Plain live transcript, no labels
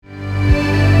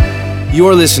You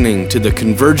are listening to the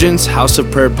Convergence House of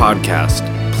Prayer podcast.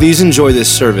 Please enjoy this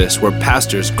service where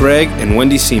pastors Greg and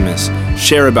Wendy Seamus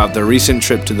share about their recent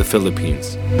trip to the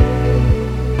Philippines.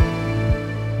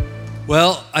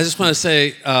 Well, I just want to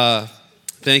say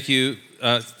thank you.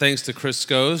 Thanks to Chris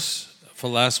Scose for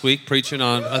last week preaching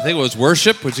on, I think it was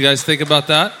worship. What do you guys think about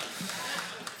that?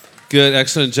 Good,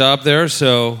 excellent job there.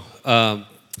 So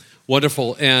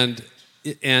wonderful. And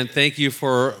thank you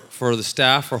for the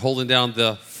staff for holding down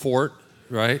the fort,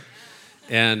 right?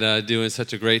 And doing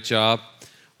such a great job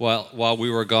while we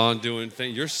were gone doing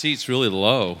things. Your seat's really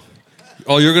low.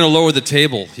 Oh, you're going to lower the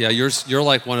table. Yeah, you're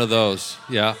like one of those.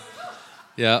 Yeah.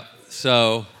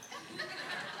 So,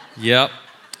 yep.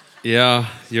 Yeah,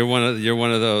 you're one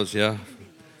of those. Yeah.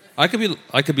 I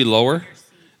could be lower.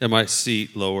 And my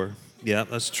seat lower. Yeah,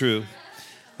 that's true.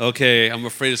 Okay, I'm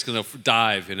afraid it's going to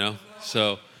dive,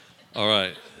 So, all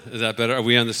right. Is that better? Are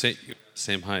we on the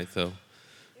same height, though?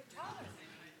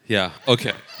 Yeah,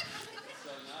 okay.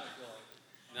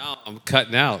 Now I'm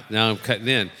cutting out. Now I'm cutting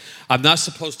in. I'm not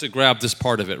supposed to grab this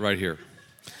part of it right here.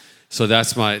 So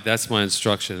that's my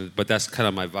instruction, but that's kind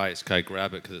of my vice. Can I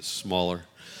grab it because it's smaller?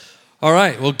 All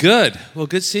right, well, good. Well,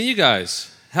 good seeing you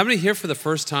guys. How many here for the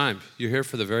first time? You're here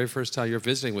for the very first time. You're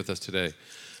visiting with us today.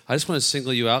 I just want to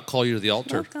single you out, call you to the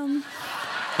altar. Welcome.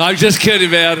 I'm just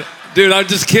kidding, man. Dude, I'm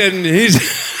just kidding.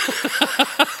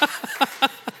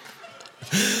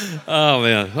 Oh,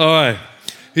 man. All right.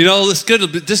 It's good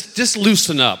to just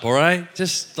loosen up, all right?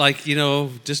 Just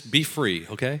just be free,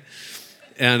 okay?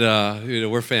 And,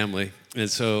 we're family. And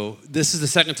so this is the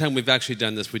second time we've actually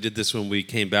done this. We did this when we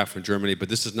came back from Germany, but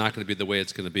this is not going to be the way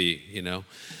it's going to be,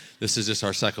 This is just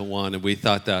our second one, and we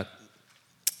thought that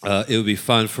it would be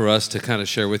fun for us to kind of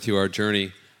share with you our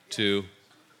journey to...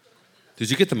 Did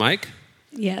you get the mic?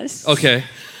 Yes. Okay.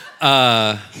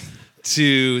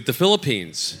 To the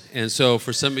Philippines. And so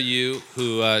for some of you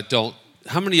who don't...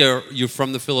 How many are you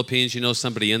from the Philippines? You know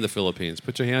somebody in the Philippines?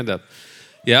 Put your hand up.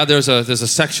 Yeah, there's a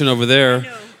section over there.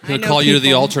 I'm going to call you to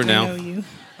the altar now. I know you.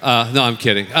 No, I'm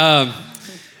kidding.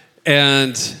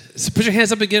 And so put your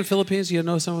hands up again, Philippines. You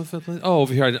know someone from the Philippines? Oh,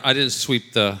 over here. I didn't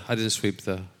sweep the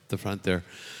front there.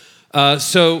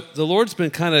 So the Lord's been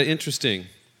kind of interesting.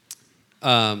 You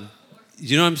know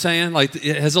what I'm saying? Like,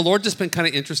 has the Lord just been kind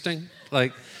of interesting?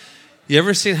 Like, you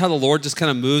ever seen how the Lord just kind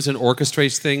of moves and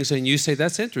orchestrates things, and you say,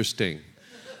 "That's interesting."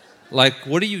 Like,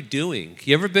 what are you doing?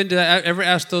 You ever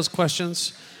asked those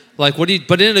questions? Like,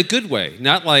 but in a good way,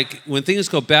 not like when things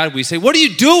go bad, we say, "What are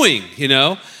you doing?"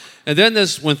 And then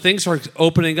when things are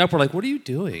opening up, we're like, "What are you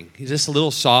doing?" He's just a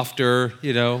little softer,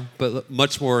 but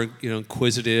much more,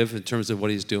 inquisitive in terms of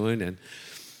what he's doing. And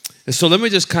so let me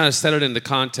just kind of set it into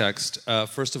context.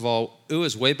 First of all, it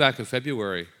was way back in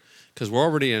February, because we're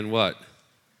already in what?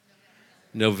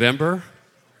 November?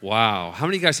 Wow. How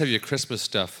many of you guys have your Christmas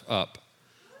stuff up?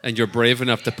 And you're brave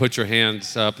enough to put your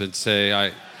hands up and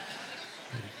say,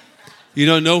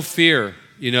 no fear.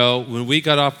 When we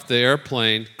got off the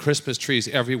airplane, Christmas trees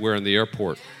everywhere in the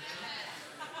airport.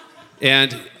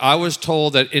 And I was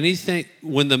told that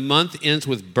when the month ends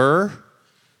with Burr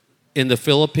in the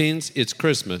Philippines, it's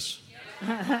Christmas.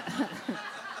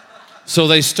 So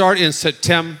they start in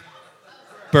September.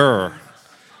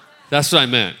 That's what I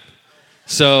meant.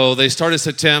 So they start in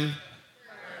September.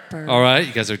 All right,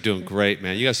 you guys are doing great,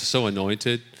 man. You guys are so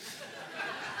anointed.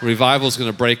 Revival's going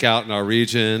to break out in our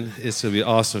region. It's going to be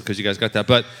awesome because you guys got that.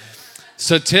 But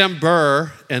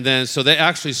September, and then so they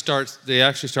actually start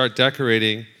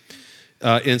decorating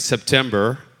in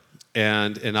September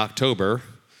and in October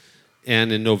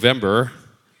and in November,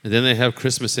 and then they have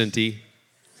Christmas in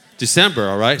December.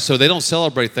 All right, so they don't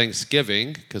celebrate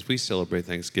Thanksgiving because we celebrate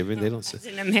Thanksgiving. They don't. It's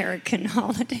an American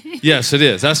holiday. Yes, it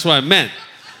is. That's what I meant.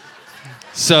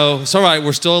 So it's all right.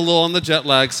 We're still a little on the jet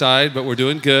lag side, but we're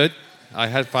doing good. I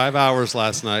had 5 hours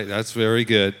last night. That's very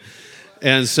good.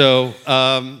 And so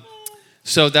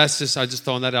that's just, I just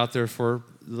throwing that out there for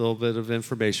a little bit of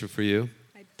information for you.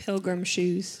 My pilgrim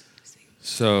shoes.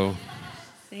 So.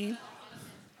 See?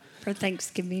 For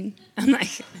Thanksgiving. I'm like,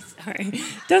 sorry.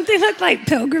 Don't they look like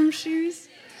pilgrim shoes?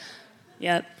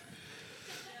 Yep.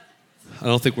 I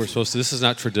don't think we're supposed to. This is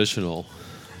not traditional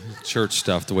church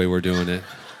stuff the way we're doing it.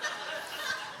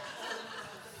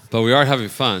 But we are having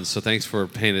fun, so thanks for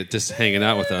just hanging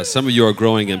out with us. Some of you are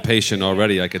growing impatient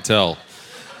already, I could tell.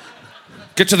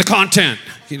 Get to the content,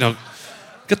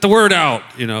 get the word out,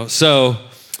 So,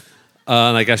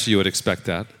 and I guess you would expect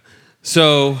that.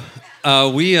 So,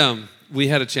 we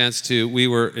had a chance we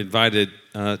were invited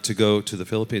to go to the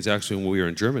Philippines, actually, when we were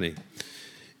in Germany.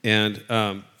 And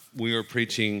we were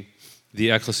preaching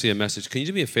the Ecclesia message. Can you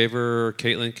do me a favor,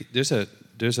 Caitlin?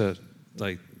 There's a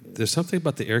there's something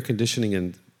about the air conditioning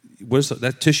and what is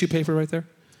that tissue paper right there?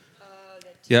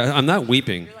 Yeah, I'm not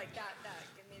weeping. You're like, that.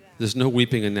 Give me that. There's no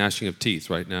weeping and gnashing of teeth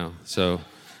right now. So,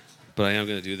 but I am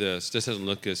going to do this. This doesn't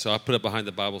look good. So I'll put it behind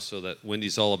the Bible so that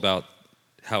Wendy's all about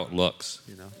how it looks,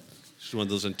 you know. She's one of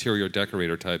those interior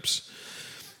decorator types.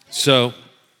 So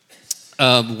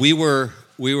we were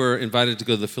invited to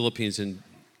go to the Philippines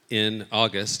in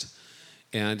August.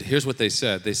 And here's what they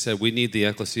said. They said, we need the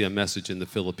Ecclesia message in the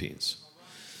Philippines.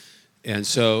 And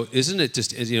so isn't it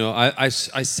just, you know, I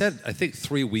said, I think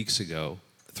 3 weeks ago,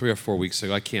 3 or 4 weeks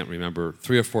ago, I can't remember,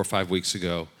 3 or 4 or 5 weeks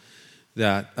ago,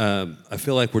 that I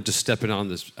feel like we're just stepping out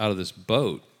of this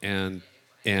boat and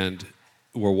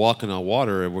we're walking on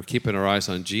water and we're keeping our eyes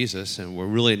on Jesus and we're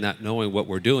really not knowing what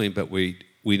we're doing, but we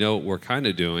know what we're kind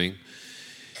of doing.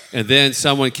 And then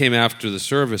someone came after the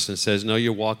service and says, no,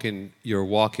 you're walking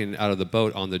out of the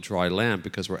boat on the dry land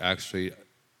because we're actually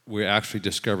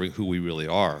discovering who we really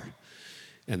are.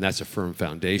 And that's a firm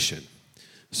foundation.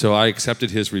 So I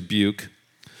accepted his rebuke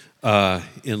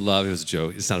in love. It was a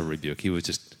joke. It's not a rebuke. It was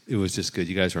just good.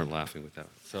 You guys aren't laughing with that.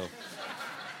 So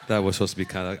that was supposed to be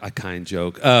kind of a kind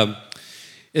joke. And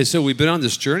so we've been on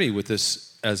this journey with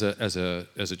this as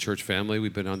a church family.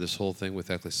 We've been on this whole thing with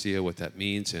Ecclesia, what that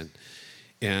means,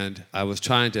 and I was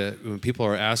trying to, when people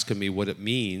are asking me what it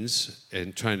means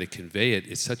and trying to convey it,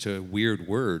 it's such a weird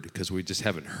word because we just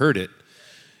haven't heard it.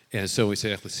 And so we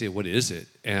say, Ecclesia, what is it?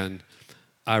 And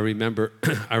I remember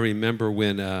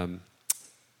when, and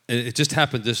it just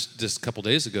happened this couple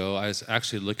days ago, I was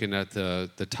actually looking at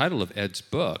the title of Ed's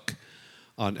book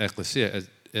on Ecclesia,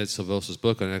 Ed Silvosa's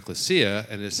book on Ecclesia,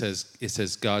 and it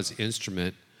says God's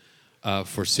instrument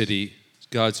for city,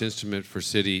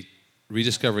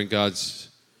 rediscovering God's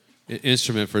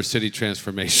instrument for city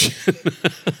transformation.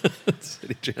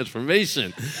 City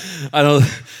transformation.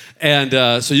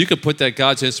 So you could put that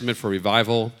God's instrument for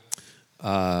revival,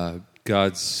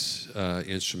 God's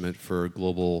instrument for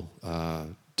global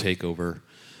takeover,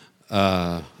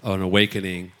 an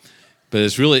awakening. But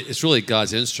it's really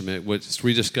God's instrument. It's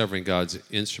rediscovering God's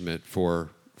instrument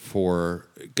for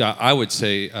God. I would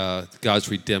say God's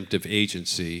redemptive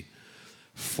agency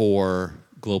for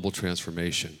global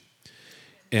transformation.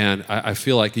 And I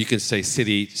feel like you can say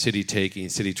city taking,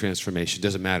 city transformation,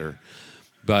 doesn't matter.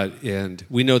 And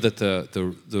we know that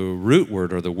the root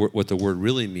word or what the word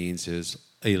really means is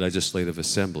a legislative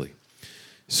assembly.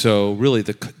 So really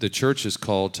the church is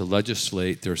called to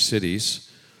legislate their cities,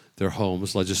 their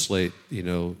homes, legislate,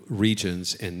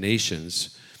 regions and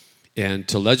nations. And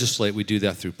to legislate, we do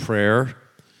that through prayer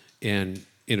and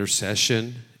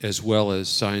intercession, as well as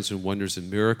signs and wonders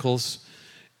and miracles.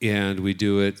 And we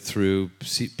do it through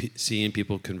seeing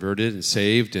people converted and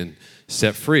saved and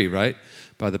set free, right,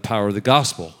 by the power of the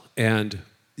gospel. And,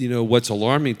 what's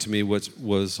alarming to me, what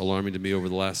was alarming to me over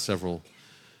the last several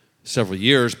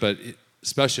years, but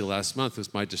especially last month,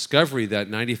 was my discovery that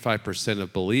 95%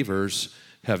 of believers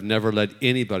have never led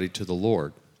anybody to the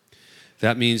Lord.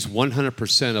 That means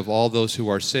 100% of all those who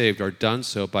are saved are done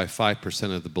so by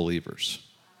 5% of the believers.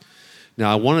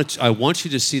 Now, I want you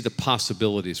to see the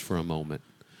possibilities for a moment.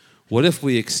 What if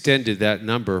we extended that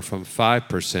number from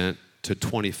 5% to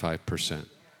 25%?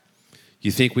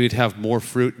 You think we'd have more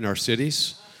fruit in our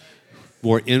cities,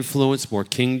 more influence, more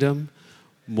kingdom,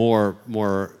 more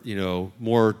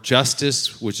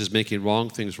justice, which is making wrong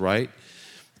things right,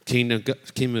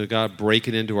 kingdom of God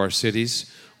breaking into our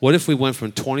cities? What if we went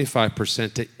from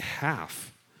 25% to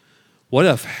half? What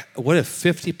if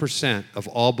 50% of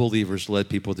all believers led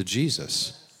people to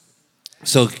Jesus?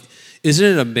 So isn't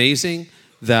it amazing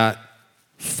that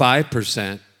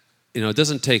 5%, it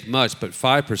doesn't take much, but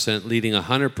 5% leading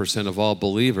 100% of all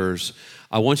believers,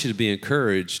 I want you to be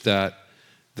encouraged that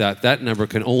number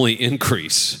can only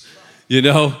increase,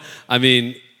 And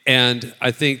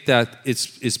I think that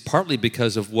it's partly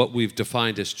because of what we've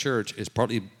defined as church, is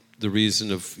partly the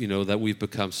reason of, that we've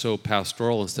become so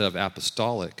pastoral instead of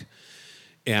apostolic.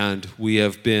 And we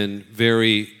have been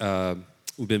very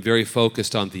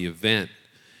focused on the event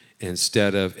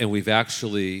and we've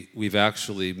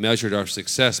actually measured our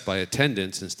success by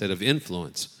attendance instead of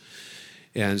influence.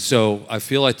 And so I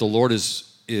feel like the Lord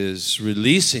is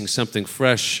releasing something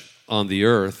fresh on the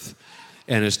earth,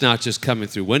 and it's not just coming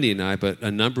through Wendy and I, but a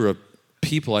number of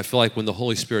people. I feel like when the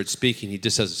Holy Spirit's speaking, he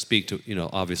just doesn't speak to,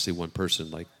 obviously one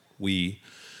person like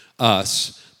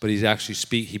us, but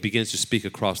he begins to speak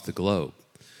across the globe.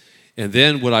 And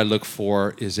then what I look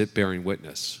for is it bearing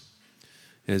witness.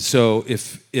 And so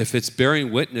if it's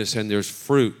bearing witness and there's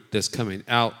fruit that's coming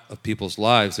out of people's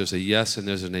lives, there's a yes and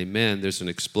there's an amen, there's an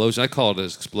explosion. I call it an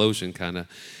explosion kind of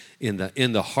in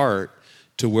the heart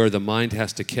to where the mind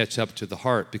has to catch up to the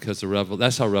heart, because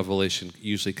that's how revelation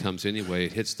usually comes anyway.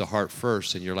 It hits the heart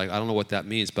first, and you're like, I don't know what that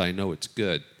means, but I know it's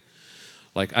good.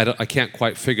 Like, I can't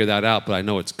quite figure that out, but I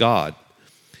know it's God.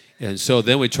 And so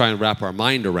then we try and wrap our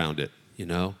mind around it, you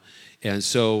know. And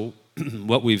so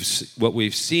what we've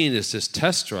seen is this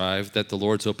test drive that the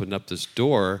Lord's opened up this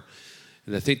door.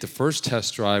 And I think the first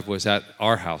test drive was at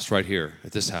our house, right here,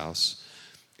 at this house.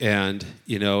 And,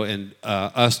 you know,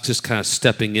 us just kind of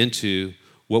stepping into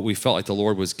what we felt like the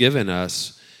Lord was giving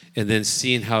us, and then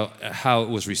seeing how it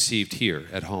was received here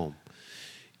at home.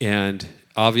 And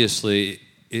obviously,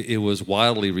 it was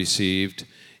wildly received,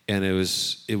 and it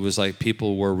was like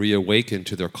people were reawakened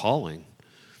to their calling.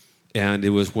 And it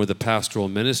was where the pastoral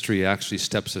ministry actually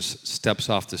steps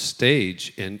off the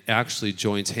stage and actually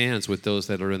joins hands with those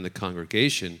that are in the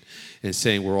congregation and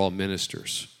saying we're all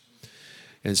ministers.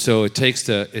 And so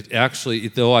it actually,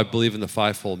 though I believe in the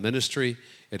fivefold ministry,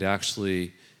 it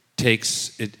actually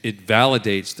it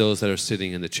validates those that are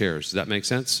sitting in the chairs. Does that make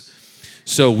sense?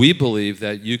 So we believe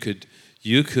that you could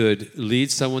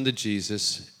lead someone to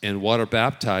Jesus and water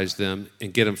baptize them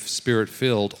and get them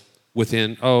spirit-filled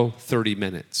within, 30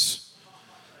 minutes.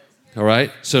 All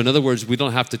right? So in other words, we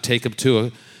don't have to take them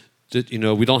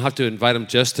we don't have to invite them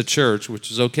just to church, which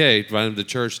is okay, invite them to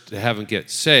church to have them get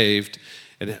saved.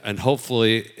 And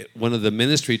hopefully one of the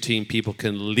ministry team people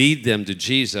can lead them to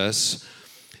Jesus.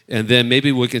 And then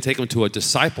maybe we can take them to a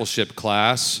discipleship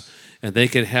class, and they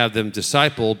can have them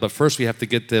discipled. But first we have to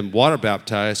get them water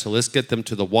baptized. So let's get them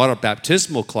to the water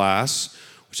baptismal class,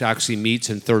 which actually meets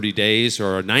in 30 days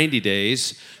or 90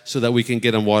 days, so that we can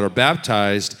get them water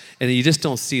baptized. And you just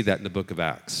don't see that in the book of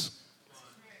Acts.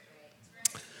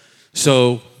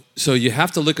 So you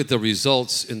have to look at the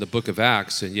results in the book of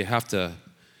Acts, and you have to,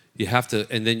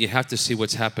 and then you have to see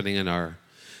what's happening in our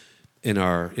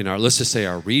let's just say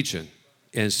our region.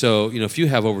 And so, if you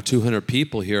have over 200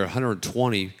 people here,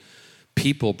 120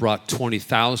 people brought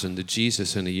 20,000 to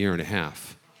Jesus in a year and a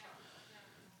half.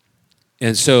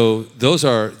 And so those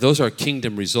are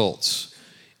kingdom results.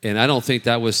 And I don't think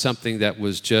that was something that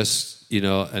was just,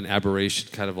 an aberration,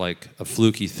 kind of like a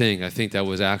fluky thing. I think that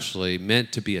was actually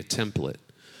meant to be a template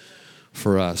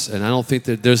for us. And I don't think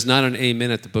that there's not an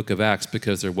amen at the book of Acts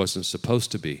because there wasn't supposed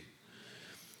to be.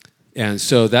 And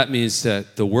so that means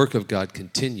that the work of God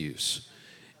continues.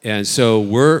 And so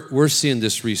we're seeing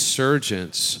this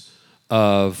resurgence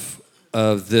of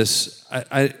this.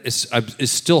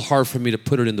 It's still hard for me to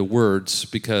put it into words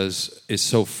because it's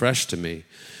so fresh to me.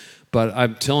 But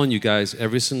I'm telling you guys,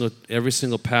 every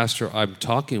single pastor I'm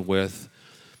talking with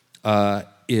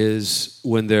is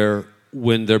when they're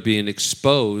being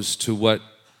exposed to what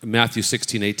Matthew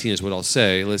 16:18 is what I'll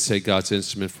say. Let's say God's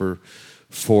instrument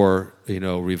for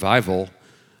revival.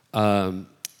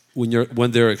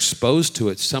 When they're exposed to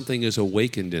it, something is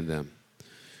awakened in them.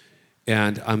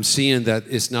 And I'm seeing that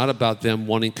it's not about them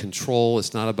wanting control.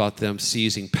 It's not about them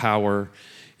seizing power.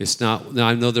 It's not. Now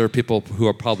I know there are people who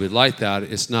are probably like that.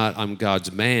 It's not, I'm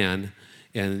God's man,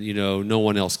 and no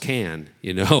one else can.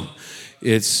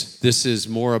 This is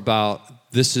more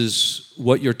about. This is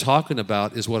what you're talking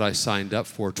about. Is what I signed up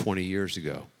for 20 years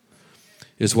ago.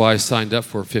 Is why I signed up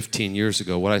for 15 years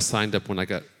ago. What I signed up when I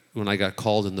got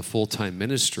called in the full-time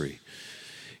ministry.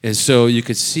 And so you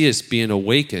could see us being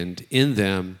awakened in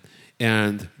them.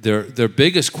 And their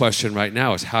biggest question right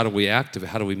now is, how do we activate?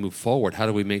 How do we move forward? How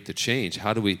do we make the change?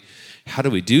 How do we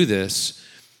do this?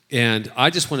 And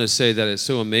I just want to say that it's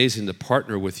so amazing to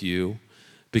partner with you,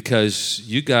 because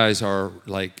you guys are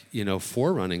like,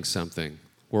 forerunning something.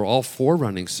 We're all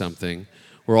forerunning something.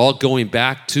 We're all going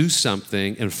back to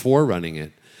something and forerunning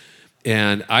it.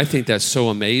 And I think that's so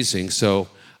amazing. So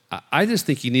I just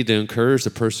think you need to encourage the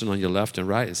person on your left and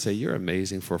right and say, you're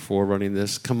amazing for forerunning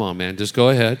this. Come on, man, just go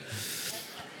ahead.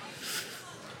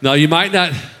 Now, you might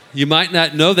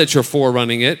not know that you're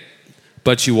forerunning it,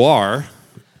 but you are.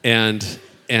 And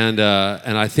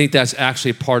I think that's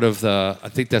actually part of the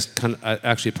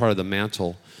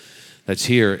mantle that's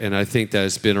here. And I think that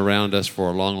it's been around us for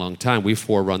a long, long time. We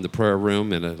forerun the prayer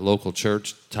room in a local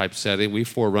church type setting. We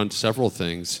forerun several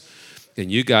things.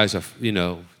 And you guys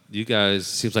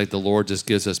seems like the Lord just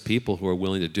gives us people who are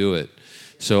willing to do it.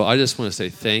 So I just want to say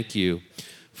thank you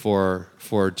for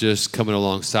just coming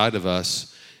alongside of us.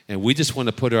 And we just want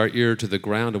to put our ear to the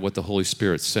ground of what the Holy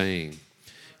Spirit's saying.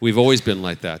 We've always been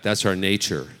like that. That's our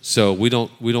nature. So we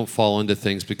don't fall into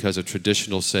things because of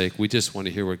traditional sake. We just want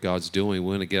to hear what God's doing. We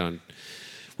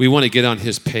want to get on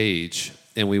His page,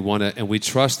 and we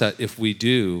trust that if we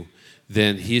do,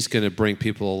 then He's going to bring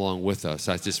people along with us.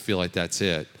 I just feel like that's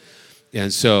it.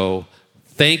 And so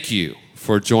thank you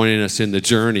for joining us in the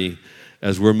journey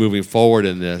as we're moving forward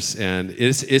in this. And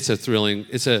it's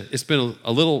been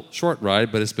a little short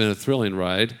ride, but it's been a thrilling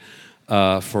ride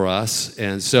for us.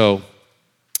 And so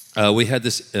we had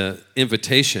this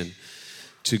invitation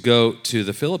to go to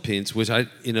the Philippines, which let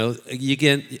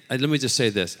me just say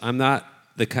this. I'm not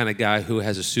the kind of guy who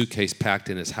has a suitcase packed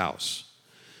in his house.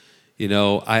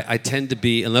 I tend to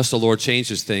be, unless the Lord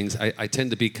changes things, I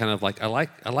tend to be kind of like, I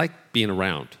like being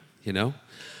around,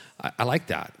 I like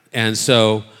that. And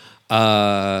so,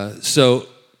 I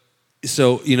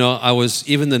was,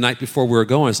 even the night before we were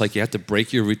going, it's like you have to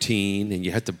break your routine and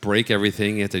you have to break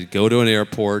everything. You have to go to an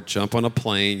airport, jump on a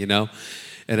plane,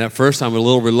 And at first I'm a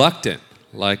little reluctant.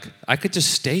 Like, I could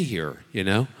just stay here,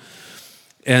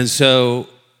 And so,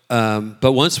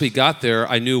 but once we got there,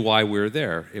 I knew why we were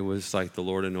there. It was like the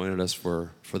Lord anointed us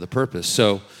for the purpose.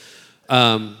 So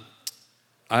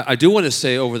I do want to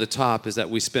say over the top is that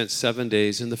we spent 7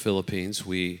 days in the Philippines.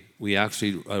 We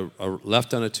actually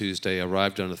left on a Tuesday,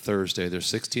 arrived on a Thursday. There's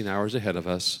 16 hours ahead of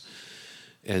us.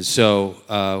 And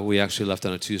so we actually left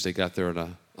on a Tuesday, got there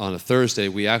on a Thursday.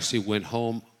 We actually went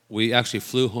home. We actually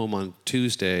flew home on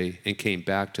Tuesday and came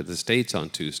back to the States on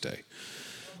Tuesday.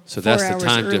 So that's the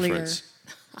time difference.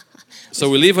 So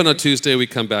we leave on a Tuesday, we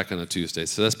come back on a Tuesday.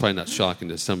 So that's probably not shocking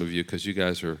to some of you because you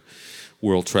guys are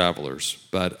world travelers.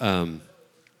 But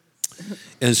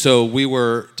and so we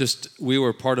were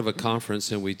part of a conference,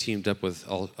 and we teamed up with.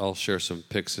 I'll share some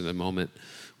pics in a moment.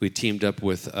 We teamed up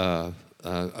with a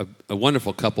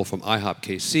wonderful couple from IHOP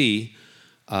KC,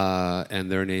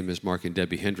 and their name is Mark and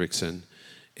Debbie Hendrickson.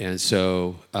 And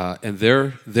so, and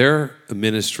their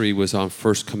ministry was on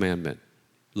First Commandment,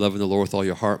 loving the Lord with all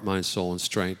your heart, mind, soul, and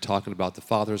strength, talking about the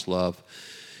Father's love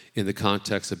in the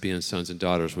context of being sons and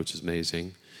daughters, which is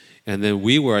amazing. And then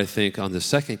we were, I think, on the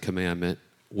second commandment,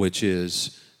 which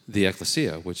is the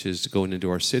ecclesia, which is going into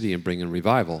our city and bringing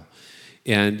revival.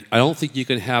 And I don't think you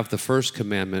can have the first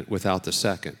commandment without the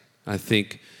second. I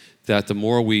think that the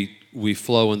more we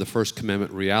flow in the first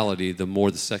commandment reality, the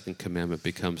more the second commandment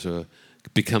becomes a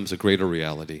greater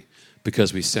reality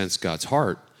because we sense God's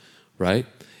heart, right?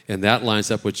 And that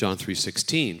lines up with John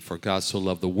 3:16. For God so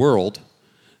loved the world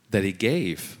that he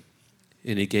gave.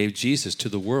 And he gave Jesus to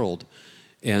the world.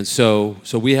 And so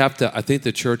we have to, I think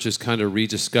the church is kind of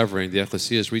rediscovering, the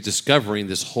ecclesia is rediscovering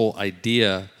this whole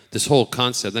idea, this whole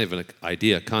concept, not even an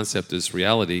idea, concept, this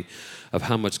reality of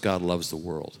how much God loves the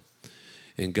world.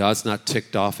 And God's not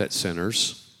ticked off at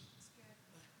sinners.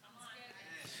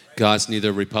 God's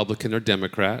neither Republican or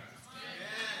Democrat.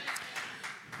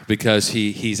 Because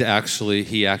he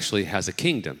actually has a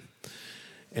kingdom.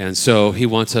 And so he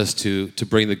wants us to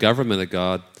bring the government of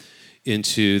God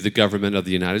into the government of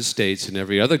the United States and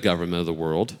every other government of the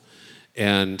world.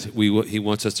 And he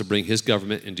wants us to bring his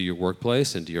government into your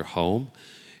workplace, into your home.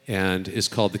 And it's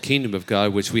called the kingdom of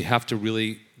God, which we have to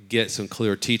really get some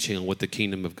clear teaching on what the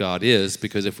kingdom of God is,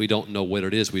 because if we don't know what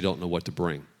it is, we don't know what to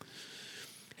bring.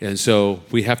 And so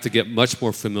we have to get much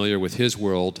more familiar with his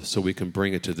world so we can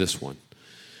bring it to this one.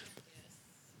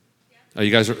 Are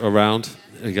you guys around?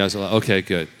 Are you guys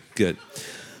okay? Good.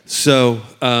 So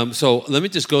let me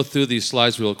just go through these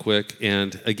slides real quick.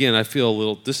 And again, I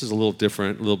feel this is a little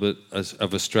different, a little bit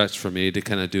of a stretch for me to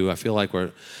kind of do. I feel like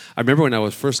I remember when I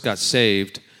first got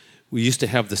saved, we used to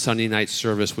have the Sunday night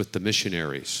service with the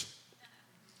missionaries.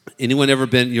 Anyone ever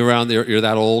been, you're around there, you're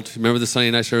that old? Remember the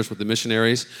Sunday night service with the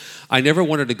missionaries? I never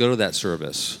wanted to go to that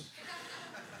service,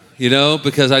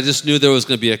 because I just knew there was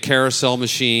going to be a carousel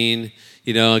machine.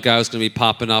 A guy was going to be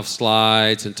popping off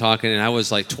slides and talking, and I was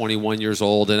like 21 years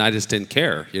old, and I just didn't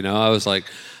care. I was like,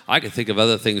 I could think of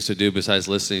other things to do besides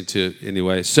listening to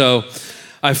anyway. So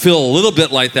I feel a little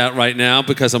bit like that right now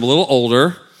because I'm a little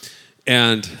older,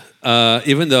 and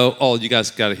even though, you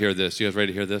guys got to hear this. You guys ready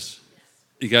to hear this?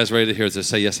 You guys ready to hear this?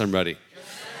 Say, yes, I'm ready.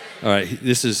 All right,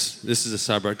 this is a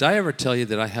sidebar. Did I ever tell you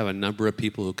that I have a number of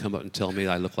people who come up and tell me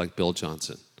I look like Bill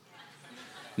Johnson?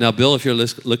 Now, Bill, if you're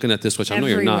looking at this, which I know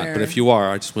you're not, but if you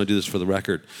are, I just want to do this for the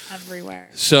record. Everywhere.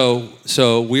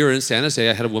 So we were in San Jose.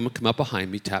 I had a woman come up behind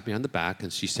me, tap me on the back,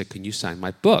 and she said, "Can you sign my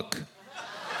book?"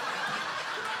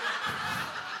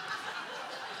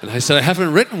 And I said, "I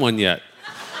haven't written one yet."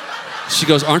 She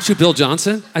goes, "Aren't you Bill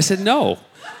Johnson?" I said, "No."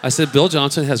 I said, "Bill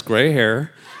Johnson has gray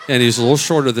hair, and he's a little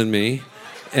shorter than me,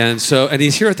 and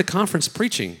he's here at the conference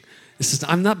preaching." He says,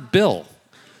 "I'm not Bill."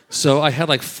 So I had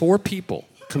like 4 people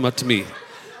come up to me.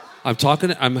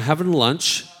 I'm having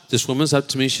lunch. This woman's up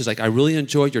to me. She's like, "I really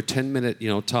enjoyed your 10-minute,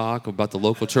 talk about the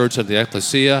local church and the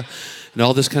ecclesia and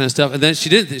all this kind of stuff." And then she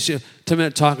did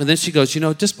 10-minute talk, and then she goes,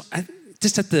 I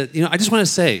just want to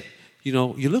say,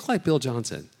 you look like Bill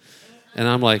Johnson. And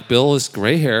I'm like, "Bill is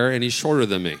gray hair, and he's shorter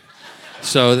than me."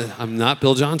 So I'm not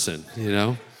Bill Johnson, you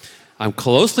know. I'm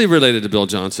closely related to Bill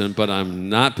Johnson, but I'm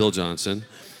not Bill Johnson.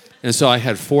 And so I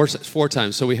had four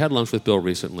times. So we had lunch with Bill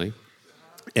recently.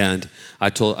 And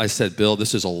I said, Bill,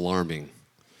 this is alarming.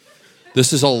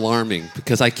 This is alarming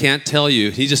because I can't tell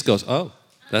you. He just goes, oh,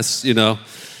 that's the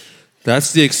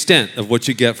extent of what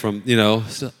you get from,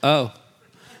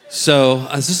 So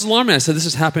this is alarming. I said, this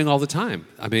is happening all the time.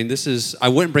 I mean, I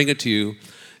wouldn't bring it to you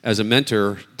as a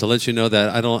mentor to let you know that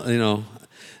I don't,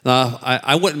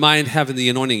 I wouldn't mind having the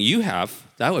anointing you have.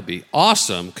 That would be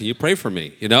awesome. Can you pray for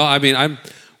me? I mean, I'm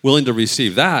willing to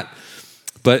receive that,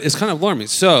 but it's kind of alarming.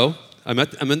 So I'm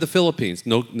in the Philippines.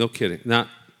 No kidding.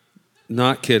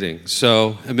 Not kidding.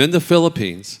 So I'm in the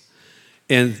Philippines,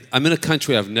 and I'm in a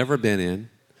country I've never been in.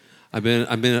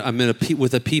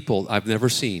 With a people I've never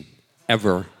seen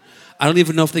ever. I don't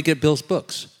even know if they get Bill's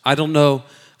books. I don't know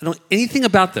anything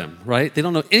about them, right? They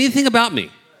don't know anything about me.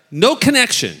 No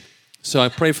connection. So I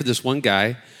pray for this one guy,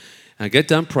 and I get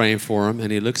done praying for him,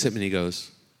 and he looks at me and he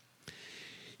goes,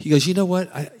 you know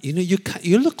what? You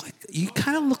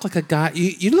kind of look like a guy.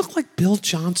 You look like Bill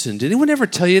Johnson. Did anyone ever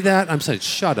tell you that? I'm saying,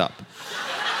 shut up.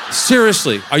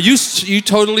 Seriously, are you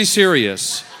totally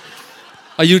serious?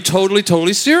 Are you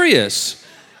totally serious?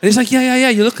 And he's like, yeah.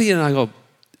 You look like you. And I go,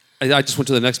 I just went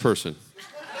to the next person.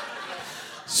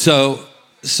 So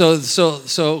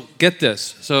get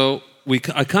this. So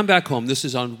I come back home. This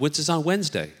is on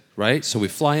Wednesday, right? So we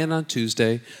fly in on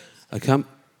Tuesday.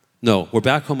 We're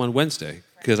back home on Wednesday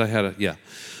because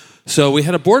So we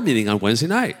had a board meeting on Wednesday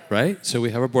night, right? So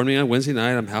we have a board meeting on Wednesday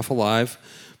night. I'm half alive,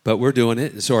 but we're doing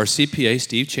it. And so our CPA,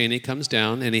 Steve Cheney, comes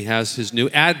down, and he has his new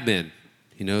admin.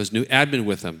 His new admin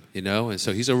with him, and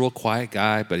so he's a real quiet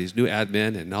guy, but he's new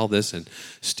admin and all this, and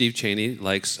Steve Cheney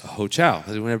likes Ho Chow.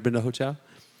 Has anyone ever been to Ho Chow?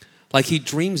 Like, he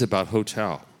dreams about Ho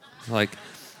Chow. Like,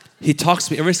 he talks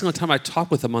to me, every single time I talk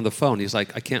with him on the phone, he's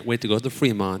like, I can't wait to go to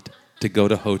Fremont to go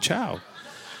to Ho Chow.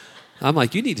 I'm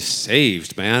like, you need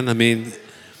saved, man. I mean,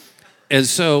 and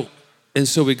so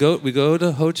we go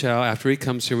to Ho Chow. After he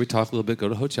comes here, we talk a little bit, go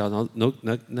to Ho Chow.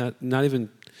 Not even...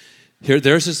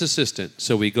 There's his assistant.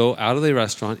 So we go out of the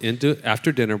restaurant,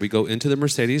 after dinner, we go into the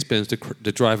Mercedes-Benz to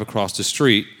drive across the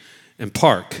street and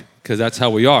park, because that's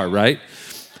how we are, right?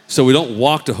 So we don't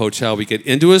walk to Ho Chow. We get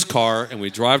into his car, and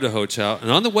we drive to Ho Chow. And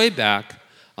on the way back,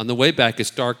 it's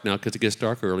dark now, because it gets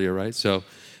dark earlier, right? So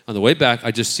on the way back,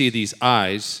 I just see these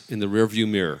eyes in the rearview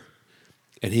mirror.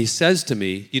 And he says to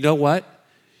me, you know what?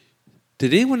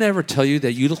 Did anyone ever tell you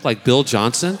that you look like Bill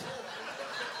Johnson?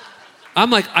 I'm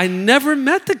like, I never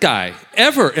met the guy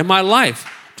ever in my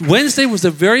life. Wednesday was the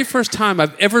very first time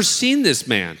I've ever seen this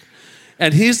man.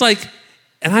 And he's like,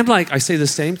 and I'm like, I say the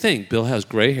same thing. Bill has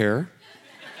gray hair.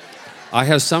 I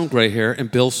have some gray hair,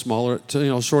 and Bill's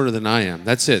shorter than I am.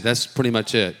 That's it. That's pretty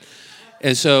much it.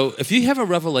 And so if you have a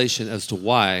revelation as to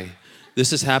why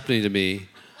this is happening to me,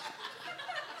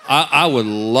 I would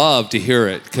love to hear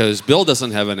it, because Bill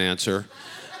doesn't have an answer.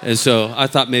 And so I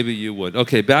thought maybe you would.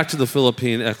 Okay, back to the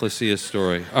Philippine Ecclesia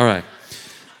story. All right.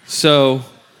 So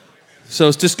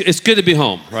it's good to be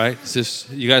home, right? It's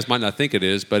just, you guys might not think it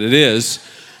is, but it is.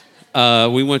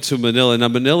 We went to Manila. Now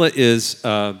Manila is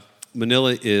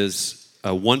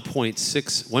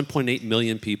 1.8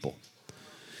 million people.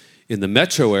 In the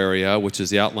metro area, which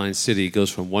is the outlying city, it goes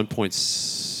from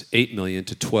 1.8 million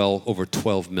to over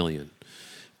 12 million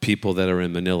people that are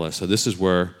in Manila. So this is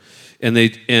where. And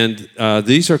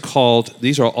these are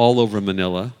all over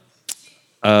Manila.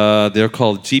 They're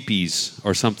called jeepies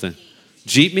or something.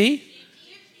 Jeepney?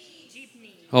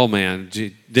 Jeepney. Oh man,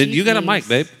 you got a mic,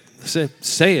 babe.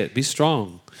 Say it. Be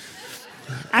strong.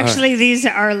 Actually, these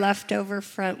are leftover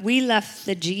from. We left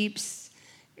the Jeeps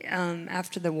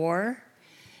after the war,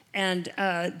 and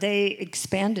they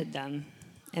expanded them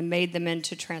and made them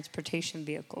into transportation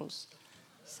vehicles.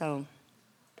 So,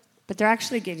 but they're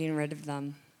actually getting rid of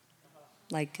them,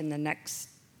 like in the next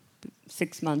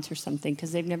 6 months or something,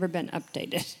 because they've never been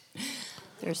updated.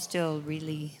 They're still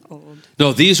really old.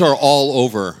 No, these are all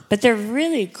over. But they're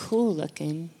really cool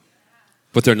looking.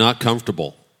 But they're not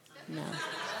comfortable. No.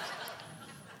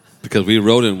 Because we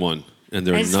rode in one, and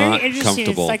they're it's not very interesting.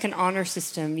 comfortable. It's like an honor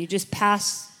system. You just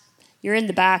pass, you're in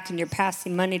the back, and you're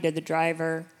passing money to the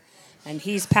driver, and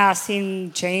he's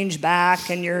passing change back,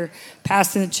 and you're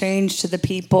passing the change to the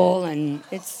people, and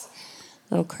it's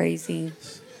a little crazy.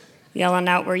 Yelling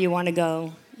out where you want to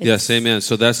go. Yes, amen.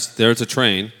 So there's a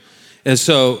train. And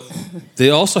so they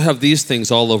also have these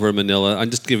things all over Manila. I'm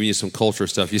just giving you some culture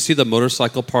stuff. You see the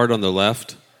motorcycle part on the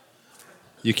left?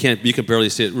 You can barely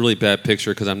see it. Really bad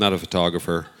picture because I'm not a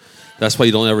photographer. That's why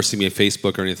you don't ever see me on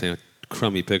Facebook or anything.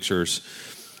 Crummy pictures.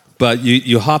 But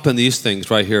you hop in these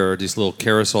things right here, these little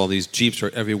carousel, these Jeeps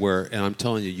are everywhere, and I'm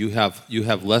telling you, you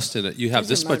have less than you have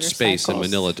this much space in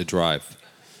Manila to drive.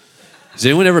 Has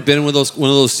anyone ever been in one of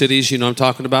those cities? You know what I'm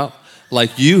talking about?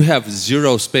 Like you have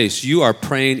zero space. You are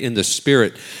praying in the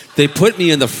Spirit. They put me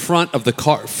in the front of the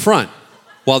car,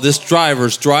 while this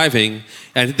driver's driving,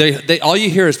 and they all you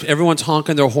hear is everyone's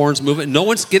honking their horns, moving. No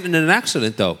one's getting in an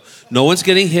accident though. No one's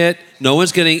getting hit.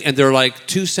 And they're like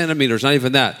 2 centimeters, not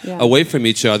even that, away from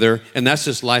each other, and that's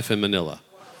just life in Manila.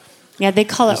 Yeah, they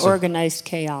call it organized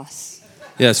chaos.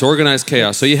 Yeah, it's organized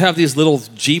chaos. So you have these little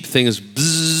Jeep things,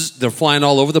 bzzz, they're flying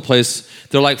all over the place.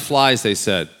 They're like flies, they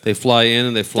said. They fly in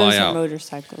and they fly out. Those are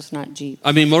motorcycles, not Jeeps.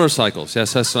 I mean motorcycles.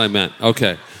 Yes, that's what I meant.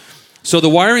 Okay. So the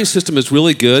wiring system is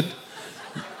really good.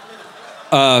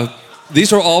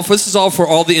 This is all for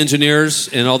all the engineers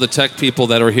and all the tech people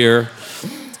that are here.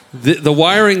 The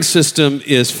wiring system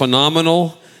is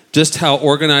phenomenal, just how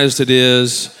organized it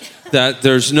is, that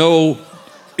there's no,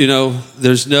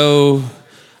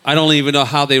 I don't even know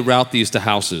how they route these to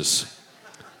houses,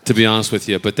 to be honest with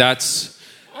you, but that's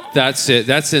it.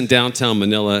 That's in downtown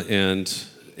Manila, and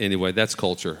anyway, that's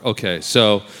culture. Okay,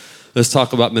 so let's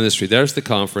talk about ministry. There's the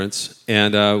conference,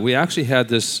 and we actually had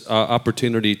this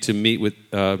opportunity to meet with,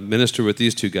 minister with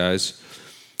these two guys,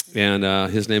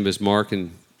 and his name is Mark,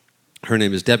 and her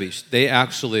name is Debbie. They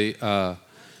actually,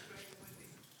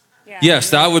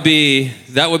 yes, that would be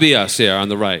us, on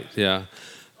the right,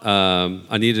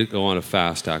 I need to go on a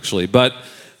fast, actually,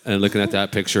 and looking at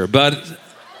that picture,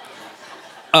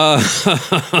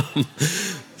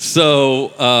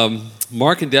 so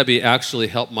Mark and Debbie actually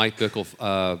helped Mike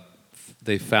Bickle.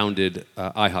 They founded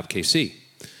IHOP KC.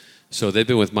 So they've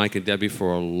been with Mike and Debbie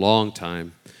for a long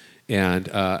time. And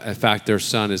in fact, their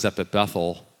son is up at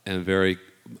Bethel and very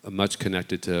much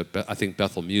connected to, I think,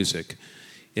 Bethel music.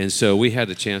 And so we had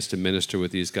a chance to minister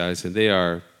with these guys, and they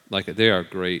are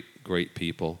great, great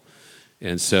people.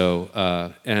 And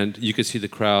so, and you can see the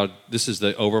crowd. This is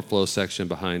the overflow section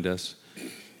behind us.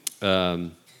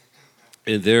 And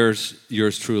there's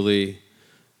yours truly.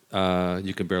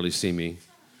 You can barely see me.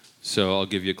 So I'll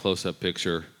give you a close-up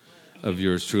picture of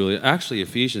yours truly. Actually,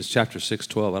 Ephesians chapter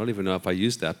 6:12. I don't even know if I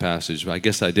used that passage, but I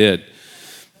guess I did.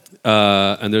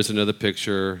 And there's another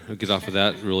picture. I'll get off of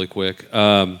that really quick.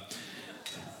 You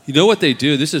know what they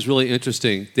do? This is really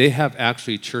interesting. They have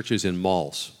actually churches in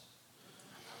malls.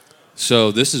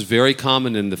 So this is very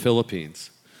common in the Philippines.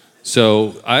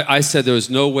 So I said there's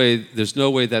no way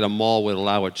that a mall would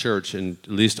allow a church, in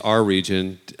at least our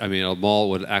region. I mean, a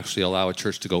mall would actually allow a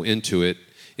church to go into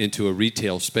a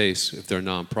retail space if they're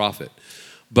nonprofit.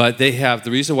 But the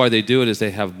reason why they do it is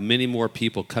they have many more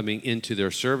people coming into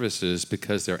their services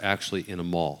because they're actually in a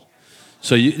mall.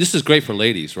 So this is great for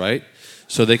ladies, right?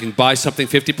 So they can buy something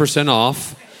 50%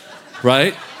 off,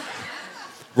 right?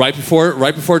 Right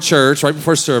before church, right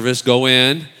before service, go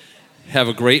in, have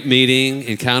a great meeting,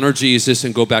 encounter Jesus,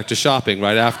 and go back to shopping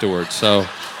right afterwards. So,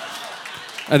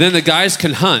 and then the guys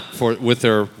can hunt with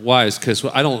their wives, because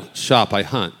I don't shop, I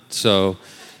hunt. So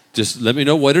just let me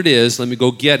know what it is, let me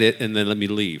go get it, and then let me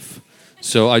leave.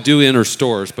 So I do enter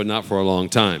stores, but not for a long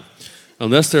time.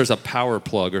 Unless there's a power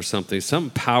plug or something. Some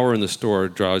power in the store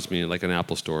drives me, like an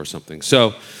Apple store or something.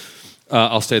 So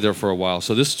I'll stay there for a while.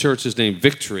 So this church is named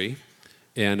Victory.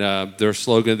 And their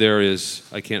slogan there is,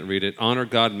 I can't read it, honor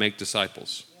God and make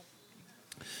disciples.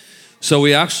 So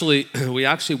we actually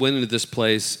went into this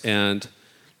place, and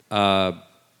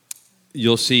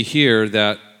you'll see here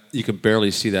that you can barely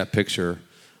see that picture.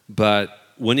 But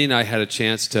Wendy and I had a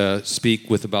chance to speak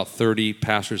with about 30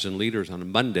 pastors and leaders on a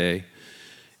Monday.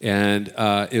 And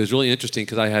it was really interesting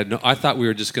because I thought we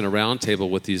were just going to round table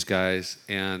with these guys,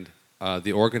 and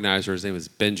the organizer, his name was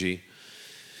Benji,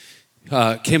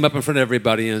 came up in front of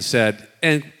everybody and said,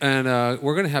 and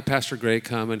we're going to have Pastor Greg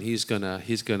come, and he's going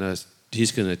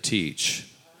to teach.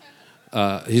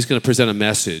 He's going to present a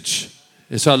message.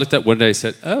 And so I looked at one day and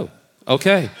said, oh,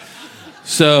 okay.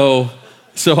 So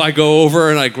I go over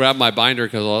and I grab my binder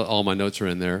because all my notes are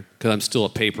in there because I'm still a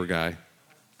paper guy.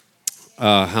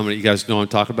 How many of you guys know what I'm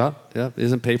talking about? Yeah,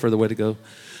 isn't paper the way to go?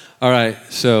 All right,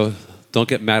 so don't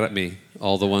get mad at me.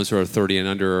 All the ones who are 30 and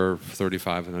under, or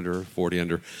 35 and under, 40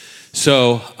 under.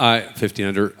 So 50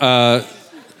 under.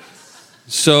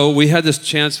 So we had this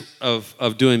chance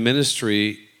of doing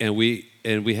ministry, and we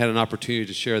had an opportunity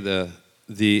to share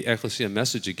the Ecclesia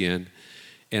message again.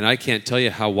 And I can't tell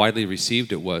you how widely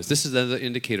received it was. This is another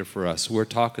indicator for us. We're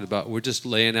just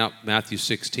laying out Matthew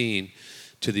 16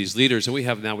 to these leaders, and we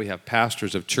have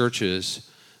pastors of churches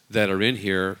that are in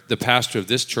here. The pastor of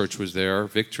this church was there,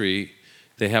 Victory.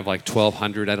 They have like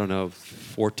 1,200,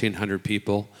 1,400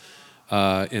 people.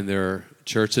 in their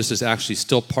church. This is actually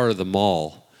still part of the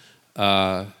mall.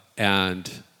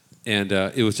 And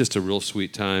it was just a real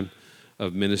sweet time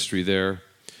of ministry there.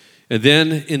 And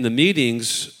then in the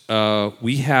meetings,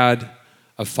 we had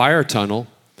a fire tunnel.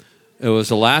 It was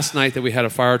the last night that we had a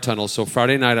fire tunnel. So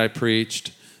Friday night I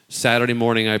preached, Saturday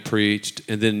morning I preached,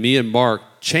 and then me and Mark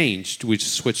changed. We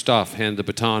just switched off, handed the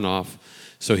baton off.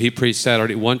 So he preached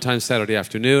one time Saturday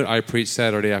afternoon. I preached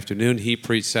Saturday afternoon. He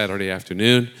preached Saturday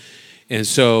afternoon. And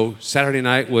so Saturday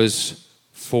night was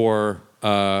for,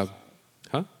 It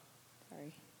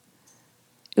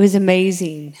was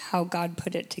amazing how God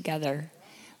put it together.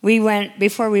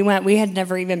 Before we went, we had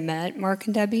never even met Mark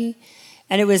and Debbie.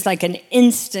 And it was like an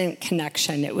instant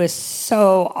connection. It was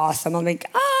so awesome. I'm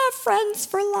like, friends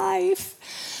for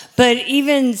life. But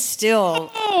even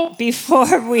still,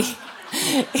 before we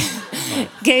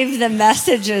gave the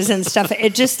messages and stuff,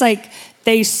 it just like,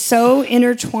 they so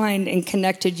intertwined and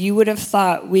connected. You would have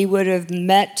thought we would have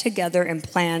met together and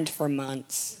planned for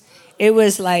months. It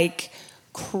was like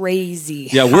crazy.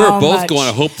 Yeah, we were both going,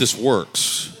 I hope this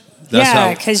works.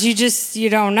 Because you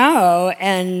don't know.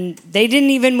 And they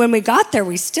didn't even, when we got there,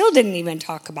 we still didn't even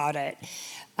talk about it.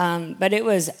 But it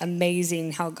was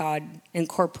amazing how God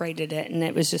incorporated it. And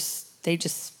it was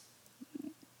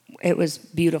it was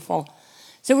beautiful.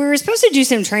 So we were supposed to do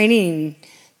some training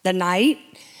the night.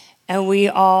 And we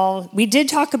did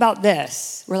talk about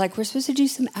this. We're like, we're supposed to do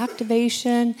some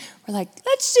activation. We're like,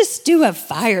 let's just do a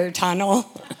fire tunnel.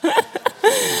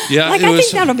 Yeah, I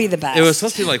think that'll be the best. It was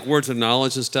supposed to be like words of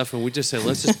knowledge and stuff, and we just said,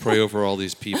 let's just pray over all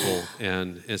these people,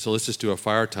 and so let's just do a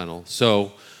fire tunnel.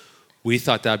 So we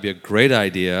thought that'd be a great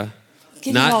idea,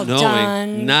 not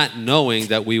knowing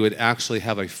that we would actually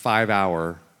have a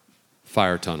 5-hour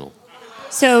fire tunnel.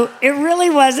 So it really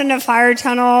wasn't a fire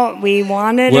tunnel. We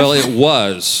wanted. Well, it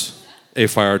was a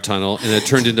fire tunnel, and it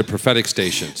turned into prophetic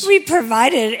stations. We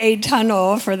provided a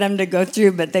tunnel for them to go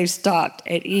through, but they stopped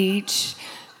at each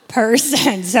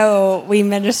person. So we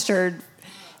ministered.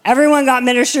 Everyone got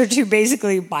ministered to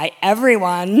basically by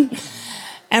everyone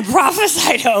and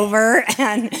prophesied over.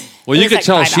 And well, you could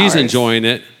tell she's hours. enjoying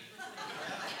it.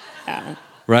 Yeah.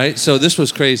 Right? So this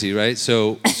was crazy, right?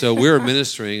 So we were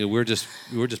ministering, and we were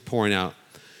just pouring out.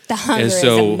 The hunger is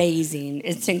amazing.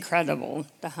 It's incredible.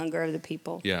 The hunger of the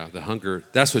people. Yeah, the hunger.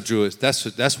 That's what drew us.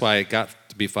 That's why it got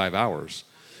to be 5 hours.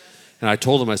 And I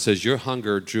told him, I says, your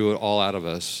hunger drew it all out of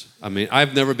us. I mean,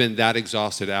 I've never been that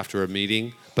exhausted after a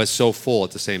meeting, but so full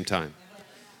at the same time.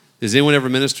 Does anyone ever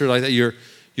minister like that?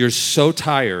 You're so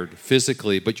tired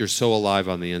physically, but you're so alive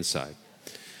on the inside.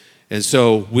 And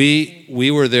so we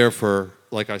were there for,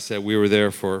 like I said, we were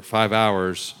there for 5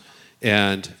 hours,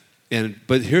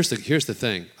 but here's the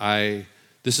thing.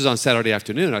 This is on Saturday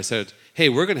afternoon. I said, hey,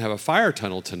 we're going to have a fire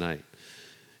tunnel tonight,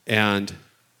 and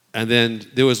then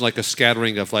there was like a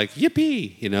scattering of like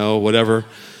yippee, whatever.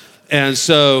 And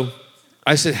so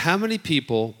I said, how many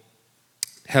people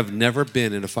have never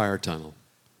been in a fire tunnel?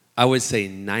 I would say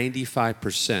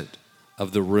 95%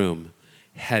 of the room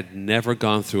had never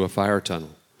gone through a fire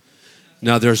tunnel.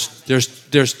 Now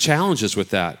there's challenges with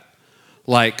that.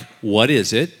 Like, what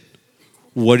is it?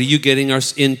 What are you getting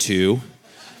us into?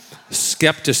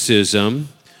 Skepticism,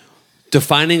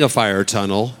 defining a fire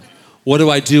tunnel. What do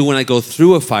I do when I go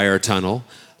through a fire tunnel?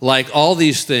 Like all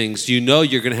these things, you're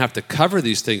going to have to cover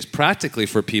these things practically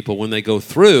for people when they go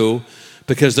through,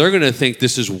 because they're going to think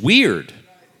this is weird,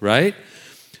 right?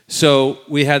 So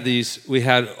we had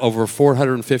over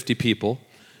 450 people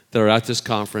that are at this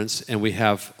conference, and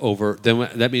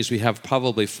that means we have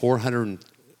probably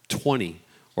 420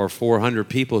 or 400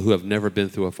 people who have never been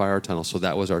through a fire tunnel. So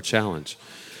that was our challenge.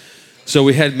 So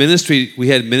we had ministry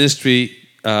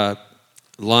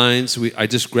lines. I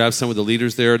just grabbed some of the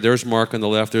leaders there. There's Mark on the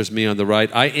left. There's me on the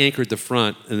right. I anchored the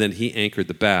front, and then he anchored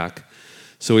the back.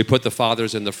 So we put the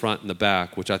fathers in the front and the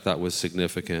back, which I thought was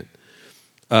significant.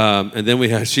 And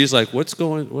then she's like, what?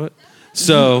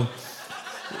 So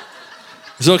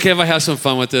it's okay if I have some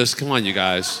fun with this. Come on, you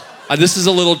guys. This is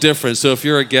a little different. So if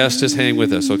you're a guest, just hang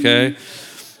with us, okay?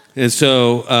 And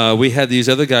so we had these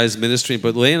other guys ministering,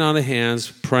 but laying on of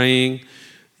hands, praying.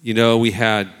 We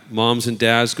had moms and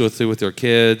dads go through with their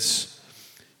kids.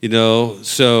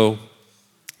 So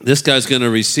this guy's going to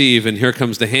receive, and here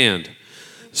comes the hand.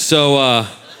 So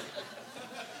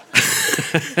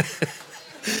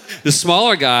the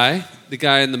smaller guy, the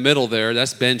guy in the middle there,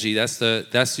 that's Benji.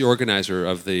 That's the organizer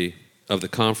of the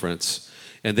conference,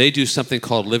 and they do something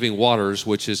called Living Waters,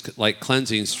 which is like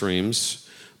cleansing streams.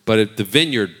 But the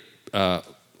Vineyard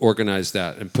organized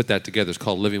that and put that together. It's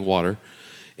called Living Water,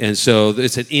 and so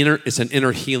it's an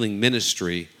inner healing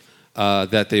ministry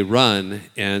that they run.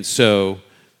 And so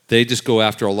they just go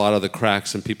after a lot of the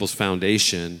cracks in people's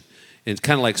foundation. And it's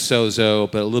kind of like Sozo,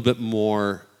 but a little bit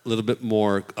more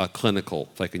clinical,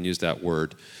 if I can use that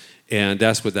word. And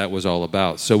that's what that was all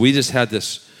about. So we just had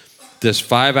this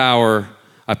 5-hour.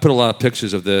 I put a lot of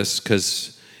pictures of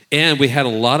this and we had a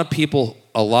lot of people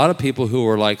who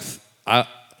were like, I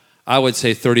would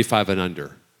say 35 and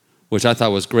under, which I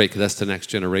thought was great because that's the next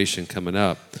generation coming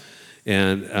up.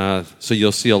 And so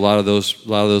you'll see a lot of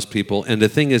those people. And the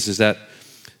thing is that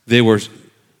they were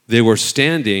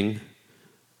standing.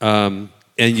 And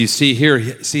you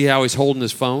see how he's holding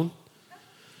his phone?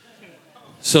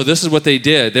 So this is what they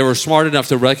did. They were smart enough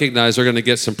to recognize they're going to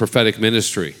get some prophetic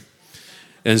ministry.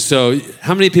 And so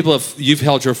how many people you've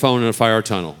held your phone in a fire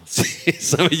tunnel?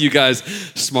 Some of you guys,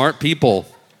 smart people.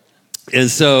 And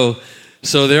so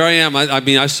there I am.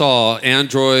 I saw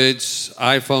Androids,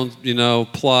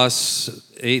 iPhone,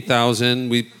 Plus, 8,000.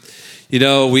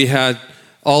 We had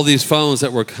all these phones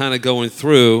that were kind of going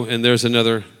through, and there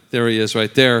he is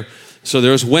right there. So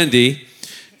there's Wendy.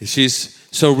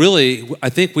 So really, I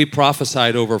think we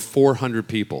prophesied over 400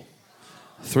 people,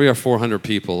 300 or 400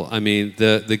 people. I mean,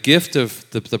 the gift of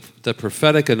the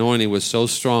prophetic anointing was so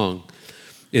strong,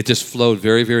 it just flowed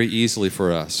very, very easily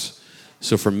for us.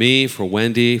 So for me, for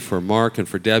Wendy, for Mark, and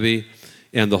for Debbie,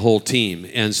 and the whole team.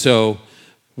 And so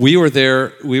we were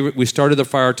there. We started the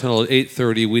fire tunnel at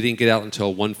 8:30. We didn't get out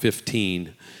until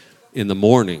 1:15 in the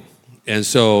morning. And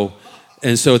so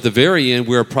at the very end,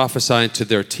 we were prophesying to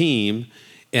their team,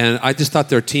 and I just thought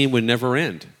their team would never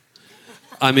end.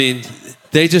 I mean,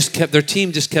 their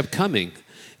team just kept coming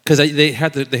because they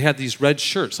had these red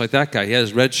shirts, like that guy. He had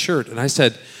his red shirt, and I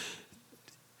said,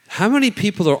 "How many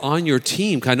people are on your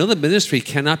team? 'Cause I know the ministry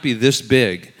cannot be this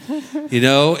big,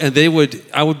 And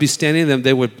I would be standing them.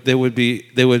 I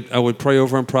would pray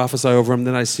over them, prophesy over them.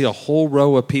 Then I see a whole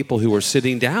row of people who were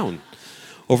sitting down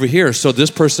over here. So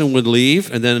this person would leave,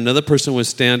 and then another person would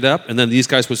stand up, and then these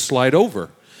guys would slide over.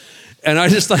 And I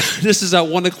just thought, this is at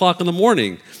 1 o'clock in the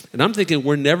morning. And I'm thinking,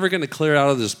 we're never going to clear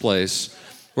out of this place.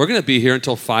 We're going to be here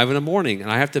until 5 in the morning.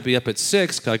 And I have to be up at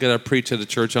 6 because I got to preach at the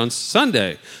church on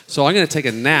Sunday. So I'm going to take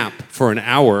a nap for an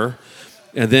hour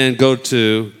and then go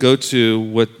to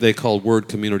what they call Word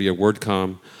Community or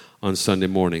WordCom on Sunday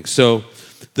morning. So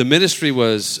the ministry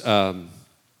was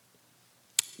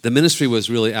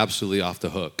really absolutely off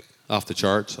the hook, off the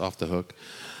charts, off the hook.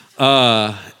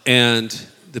 And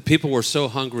the people were so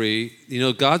hungry.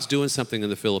 God's doing something in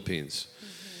the Philippines.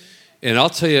 And I'll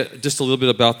tell you just a little bit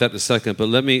about that in a second,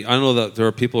 but I know that there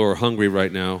are people who are hungry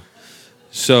right now.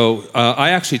 So I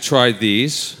actually tried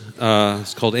these.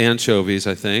 It's called anchovies,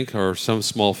 I think, or some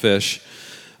small fish.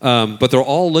 But they're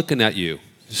all looking at you.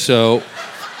 So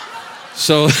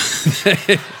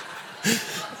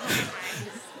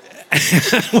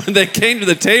when they came to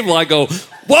the table, I go,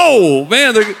 whoa,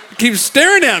 man, they keep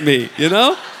staring at me,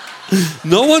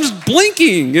 No one's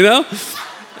blinking,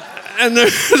 And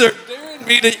they're daring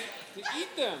me to eat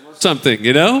them or something,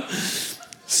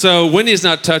 So Wendy's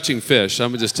not touching fish.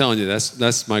 I'm just telling you,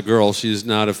 that's my girl. She's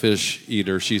not a fish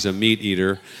eater. She's a meat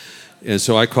eater. And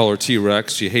so I call her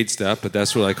T-Rex. She hates that, but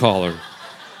that's what I call her.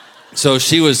 So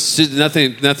she's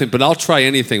nothing, but I'll try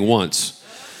anything once.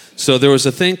 So there was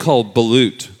a thing called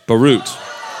balut.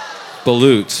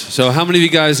 So how many of you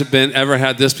guys have ever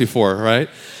had this before, right?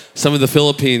 Some of the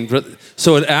Philippine.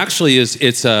 So it actually is.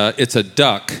 It's a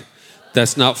duck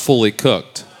that's not fully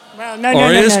cooked.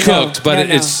 Well, it is cooked, but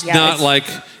it's not like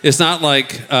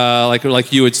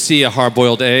you would see a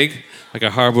hard-boiled egg, like a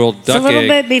hard-boiled duck egg. It's a little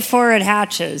bit before it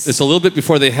hatches. It's a little bit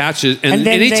before they hatch it. And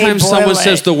anytime someone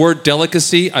says the word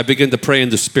delicacy, I begin to pray in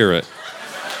the spirit.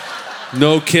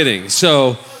 No kidding.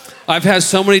 So I've had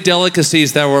so many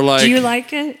delicacies that were like... Do you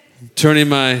like it? Turning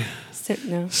my...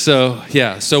 No. So,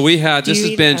 yeah. So we had... This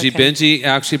is Benji. Okay. Benji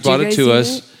actually brought it to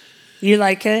us. It? You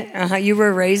like it? Uh-huh. You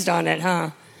were raised on it, huh?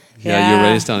 Yeah, you were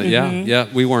raised on it. Mm-hmm. Yeah,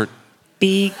 we weren't.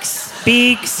 Beaks,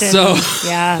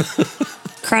 and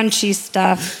crunchy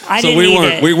stuff.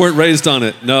 We weren't raised on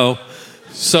it. No.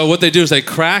 So what they do is they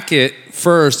crack it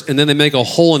first, and then they make a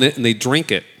hole in it and they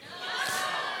drink it.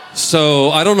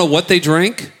 So I don't know what they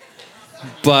drink,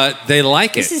 but they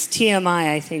like it. This is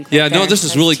TMI, I think. Yeah, no, this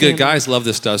is really good. Guys love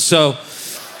this stuff. So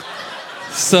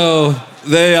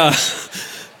they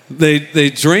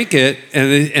drink it,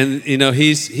 and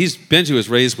Benji was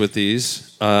raised with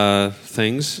these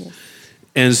things. Yeah.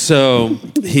 And so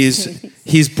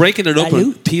he's breaking it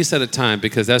open piece at a time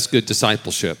because that's good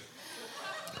discipleship.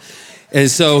 And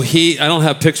so I don't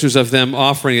have pictures of them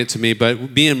offering it to me,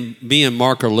 but me and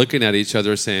Mark are looking at each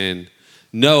other saying,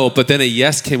 no, but then a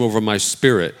yes came over my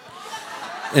spirit.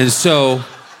 And so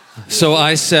So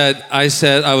I said,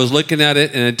 I was looking at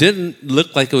it, and it didn't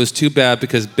look like it was too bad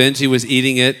because Benji was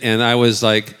eating it, and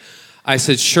I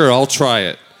said, sure, I'll try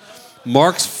it.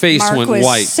 Mark's face Mark went was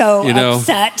white. so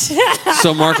upset.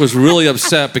 So Mark was really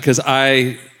upset because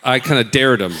I kind of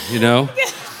dared him,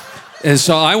 And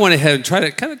so I went ahead and tried it.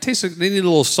 It kind of tasted, they needed a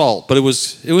little salt, but it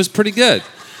was pretty good.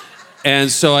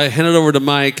 And so I handed it over to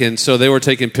Mike, and so they were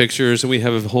taking pictures, and we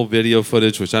have a whole video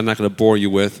footage, which I'm not going to bore you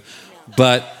with,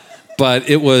 but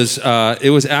it was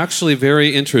actually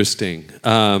very interesting.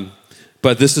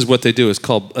 But this is what they do. I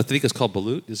think it's called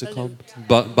balut. Is it called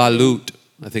balut?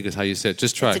 I think is how you say it.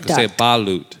 Just try it. Say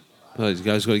balut. Oh, you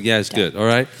guys go, yeah, it's good. All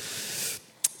right.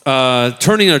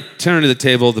 Turning to the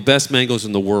table, the best mangoes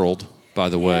in the world, by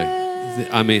the way.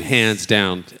 I mean, hands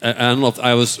down. I don't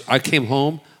know if I came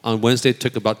home on Wednesday. It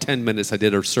took about 10 minutes. I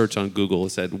did a search on Google.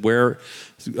 It said, where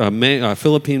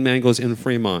Philippine mangoes in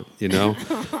Fremont,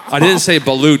 I didn't say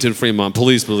balut in Fremont,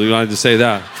 police balut. I had to say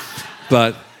that.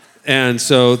 And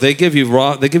so they give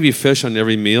you fish on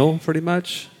every meal, pretty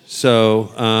much.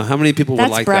 So how many people would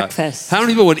like breakfast. that? How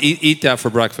many people would eat that for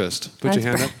breakfast? Put your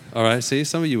hand up. All right, see,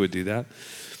 some of you would do that.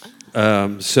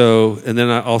 And then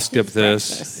I'll skip this,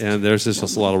 breakfast. And there's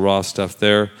just a lot of raw stuff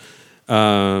there.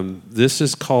 This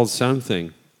is called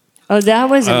something. Oh, that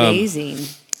was amazing.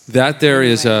 That there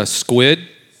is a squid.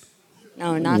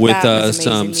 No, not with that. With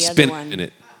some spinach in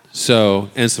it. So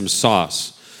and some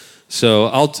sauce. So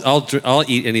I'll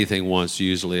eat anything once.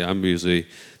 Usually,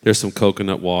 there's some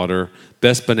coconut water.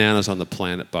 Best bananas on the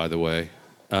planet, by the way.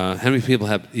 How many people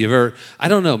have you ever? I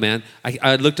don't know, man.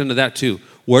 I looked into that too.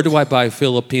 Where do I buy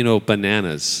Filipino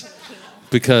bananas?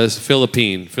 Because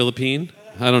Philippine,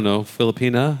 I don't know,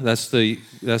 Filipina. That's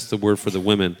the word for the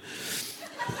women.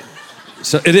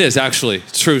 So it is actually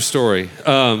true story.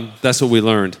 That's what we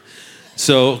learned.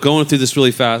 So going through this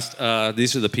really fast.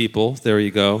 These are the people. There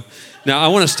you go. Now I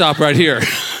want to stop right here.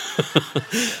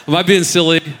 Am I being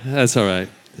silly? That's all right.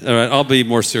 All right. I'll be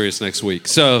more serious next week.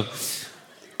 So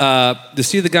to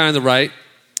see the guy on the right.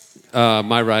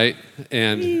 My right,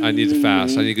 and I need to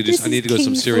fast. I need to go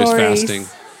some serious fasting.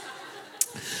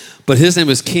 But his name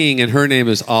is King, and her name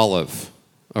is Olive.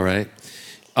 All right,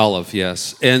 Olive,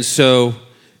 yes. And so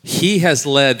he has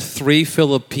led 3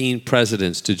 Philippine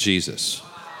presidents to Jesus.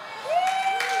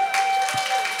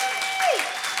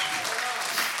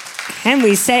 Can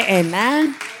we say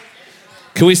amen?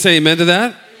 Can we say amen to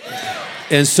that?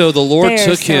 And so the Lord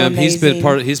took him.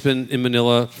 Amazing. He's been in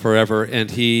Manila forever,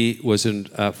 and he was in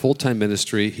full-time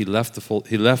ministry. He left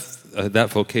that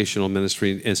vocational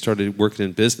ministry and started working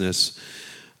in business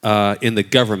in the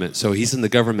government. So he's in the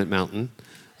government mountain,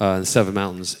 the 7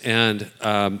 mountains, and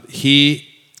he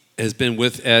has been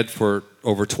with Ed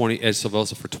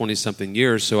Silvosa for 20-something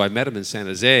years. So I met him in San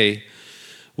Jose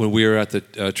when we were at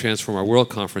the Transform Our World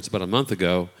conference about a month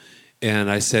ago, and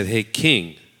I said, "Hey,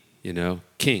 King,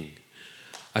 King."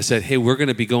 I said, hey, we're going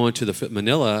to be going to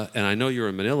Manila, and I know you're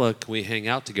in Manila. Can we hang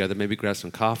out together, maybe grab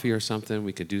some coffee or something?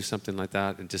 We could do something like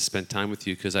that and just spend time with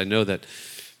you because I know that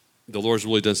the Lord's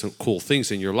really done some cool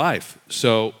things in your life.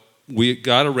 So we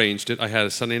got arranged it. I had a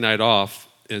Sunday night off,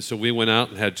 and so we went out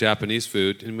and had Japanese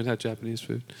food. Anyone had Japanese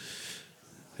food?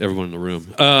 Everyone in the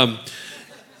room.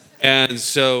 And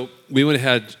so we went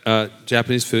and had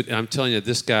Japanese food, and I'm telling you,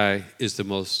 this guy is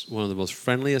one of the most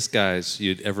friendliest guys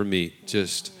you'd ever meet.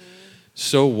 Just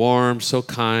so warm, so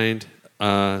kind.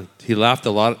 He laughed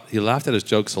a lot. He laughed at his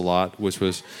jokes a lot, which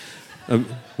is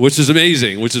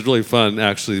amazing. Which is really fun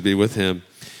actually to be with him.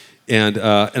 And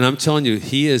I'm telling you,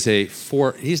 he is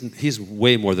he's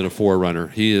way more than a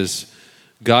forerunner.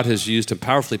 God has used him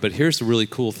powerfully. But here's the really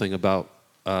cool thing about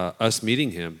us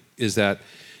meeting him is that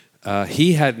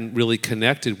he hadn't really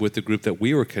connected with the group that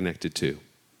we were connected to.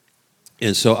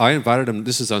 And so I invited him.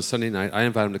 This is on Sunday night. I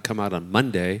invited him to come out on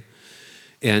Monday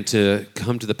and to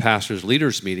come to the pastor's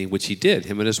leaders meeting, which he did.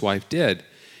 Him and his wife did.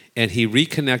 And he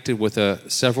reconnected with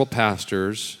several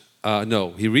pastors.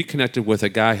 He reconnected with a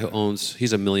guy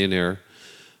he's a millionaire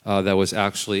that was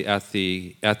actually at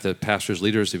the pastor's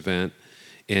leaders event.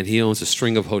 And he owns a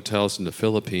string of hotels in the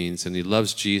Philippines, and he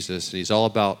loves Jesus. And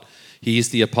he's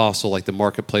the apostle, like the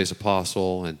marketplace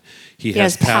apostle, and he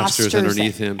has pastors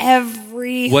underneath him.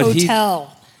 Every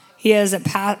hotel. He has a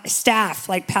staff,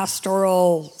 like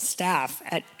pastoral staff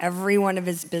at every one of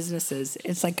his businesses.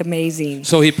 It's like amazing.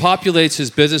 So he populates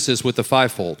his businesses with the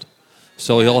fivefold.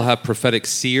 So he'll have prophetic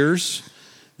seers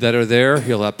that are there.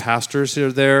 He'll have pastors that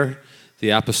are there, the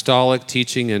apostolic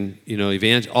teaching and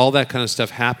all that kind of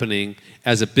stuff happening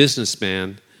as a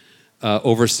businessman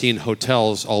overseeing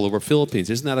hotels all over Philippines.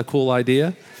 Isn't that a cool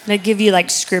idea? They give you like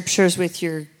scriptures with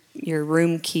your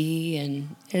room key,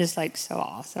 and it's like so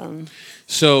awesome.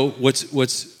 So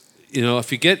what's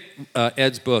if you get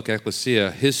Ed's book,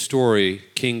 Ecclesia, his story,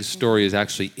 King's story, is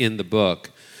actually in the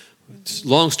book.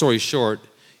 Long story short,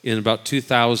 in about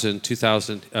 2000,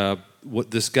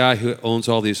 this guy who owns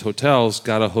all these hotels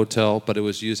got a hotel, but it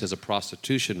was used as a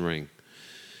prostitution ring.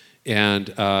 And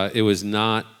it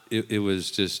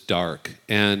was just dark.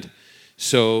 And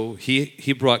so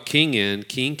he brought King in.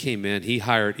 King came in. He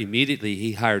hired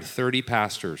 30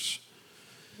 pastors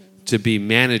to be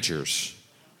managers.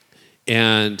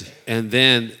 And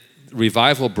then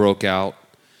revival broke out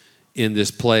in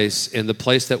this place. And the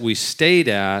place that we stayed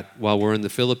at while we're in the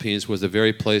Philippines was the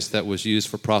very place that was used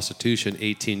for prostitution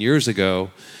 18 years ago.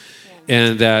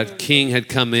 And that King had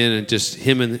come in, and just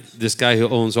him and this guy who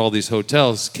owns all these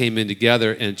hotels came in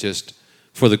together and just,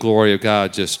 for the glory of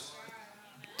God, just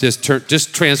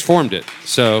transformed it.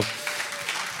 So,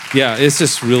 yeah, it's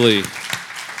just really,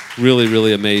 really,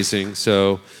 really amazing.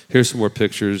 So here's some more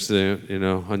pictures.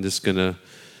 I'm just gonna.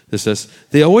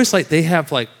 They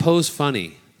have pose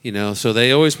funny. So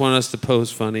they always want us to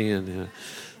pose funny, and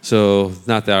so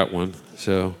not that one.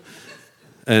 So.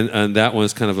 And that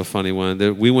one's kind of a funny one.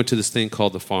 We went to this thing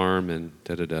called the farm, and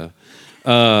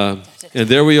and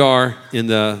there we are in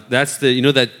that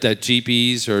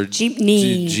Jeepies or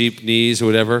Jeepneys or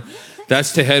whatever.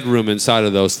 That's the headroom inside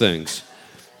of those things.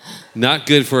 Not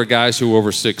good for guys who are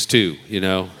over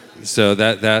 6'2", So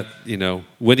that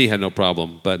Wendy had no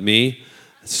problem, but me,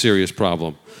 serious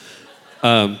problem.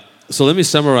 So let me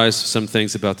summarize some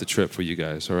things about the trip for you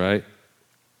guys. All right.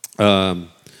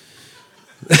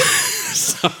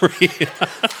 Sorry.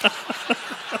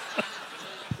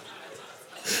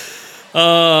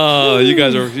 Oh, you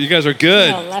guys are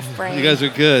good. No, left brain. You guys are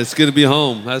good. It's good to be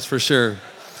home. That's for sure.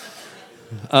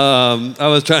 I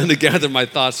was trying to gather my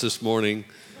thoughts this morning,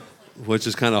 which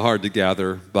is kind of hard to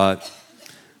gather. But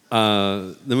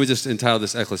let me just entitle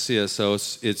this Ecclesia. So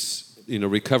it's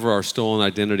recover our stolen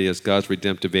identity as God's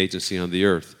redemptive agency on the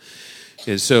earth.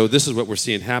 And so this is what we're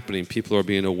seeing happening. People are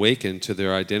being awakened to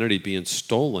their identity being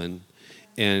stolen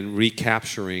and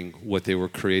recapturing what they were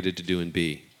created to do and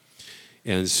be.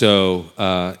 And so,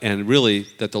 and really,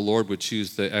 that the Lord would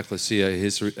choose the ecclesia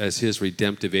as his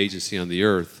redemptive agency on the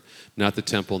earth, not the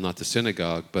temple, not the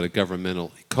synagogue, but a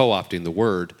governmental, co-opting the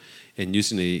word and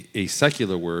using a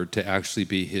secular word to actually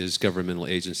be his governmental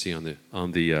agency on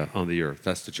the earth.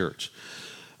 That's the church.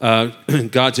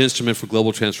 God's instrument for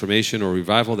global transformation or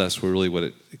revival, that's really what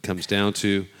it comes down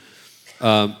to.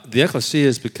 The ecclesia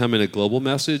is becoming a global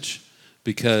message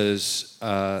because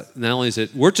not only is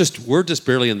it, we're just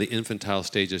barely in the infantile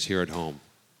stages here at home,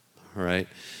 all right?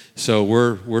 So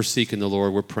we're seeking the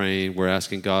Lord, we're praying, we're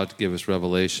asking God to give us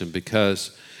revelation,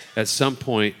 because at some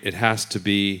point it has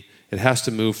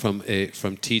to move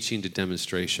from teaching to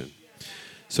demonstration.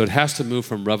 So it has to move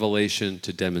from revelation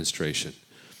to demonstration.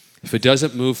 If it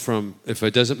doesn't move from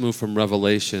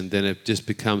revelation, then it just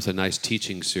becomes a nice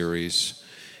teaching series,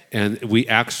 and we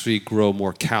actually grow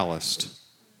more calloused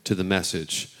to the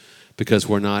message because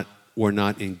we're not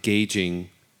engaging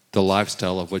the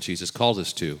lifestyle of what Jesus called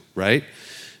us to, right?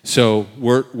 So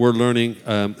we're learning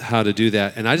how to do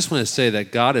that. And I just want to say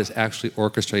that God is actually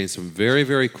orchestrating some very,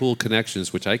 very cool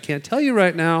connections, which I can't tell you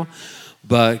right now,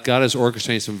 but God is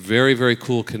orchestrating some very, very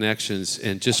cool connections.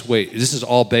 And just wait, this is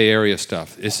all Bay Area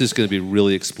stuff. This is going to be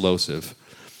really explosive.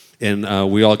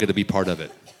 And we all get to be part of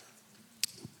it.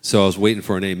 So I was waiting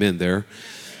for an amen there.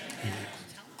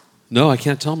 No, I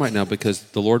can't tell them right now because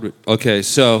the Lord would. Okay,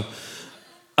 so,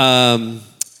 and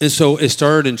so it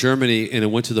started in Germany and it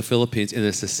went to the Philippines, and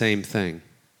it's the same thing.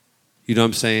 You know what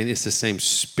I'm saying? It's the same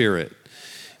spirit.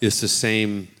 It's the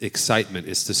same excitement.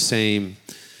 It's the same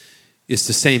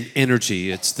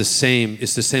energy. It's the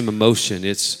same emotion.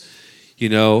 It's,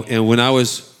 and when I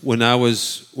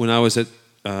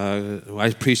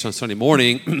preached on Sunday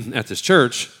morning at this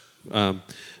church,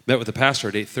 met with the pastor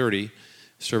at 8:30.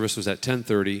 Service was at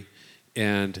 10:30.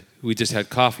 And we just had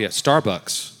coffee at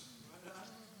Starbucks.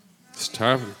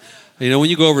 When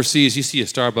you go overseas, you see a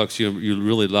Starbucks, you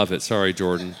really love it. Sorry,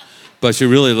 Jordan. But you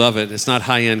really love it. It's not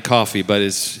high-end coffee, but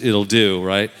it'll do,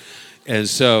 right? And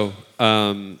so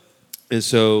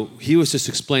he was just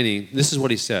explaining, this is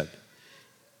what he said.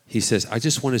 He says, I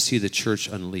just want to see the church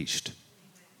unleashed.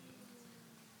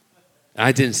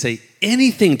 I didn't say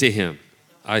anything to him.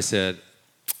 I said,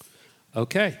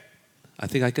 okay, I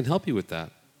think I can help you with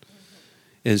that.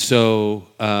 And so,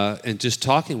 and just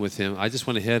talking with him, I just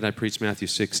went ahead and I preached Matthew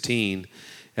 16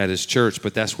 at his church,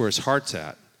 but that's where his heart's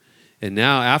at. And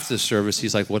now after the service,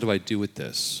 he's like, what do I do with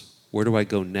this? Where do I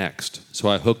go next? So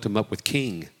I hooked him up with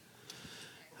King.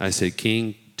 I said,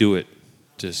 King, do it.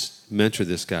 Just mentor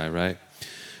this guy, right?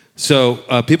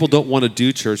 So people don't want to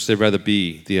do church. They'd rather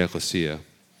be the ecclesia.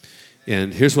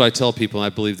 And here's what I tell people,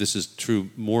 and I believe this is true,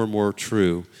 more and more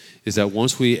true, is that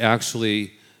once we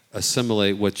actually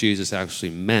assimilate what Jesus actually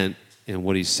meant and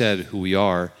what he said, who we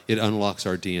are, it unlocks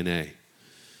our DNA,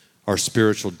 our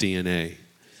spiritual DNA.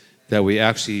 That we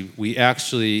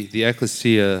actually, the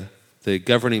ecclesia, the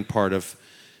governing part of,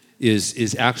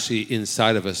 is actually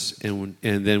inside of us, and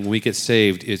then when we get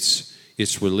saved,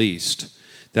 it's released.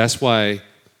 That's why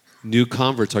new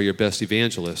converts are your best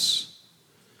evangelists,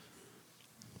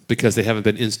 because they haven't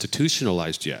been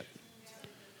institutionalized yet.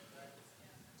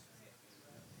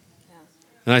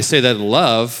 And I say that in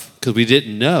love because we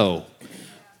didn't know,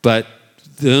 but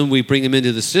then we bring them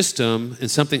into the system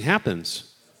and something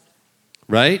happens,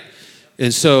 right?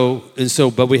 And so,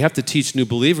 but we have to teach new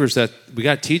believers that we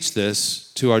got to teach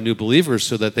this to our new believers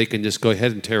so that they can just go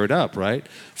ahead and tear it up, right?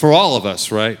 For all of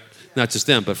us, right? Not just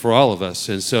them, but for all of us.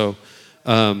 And so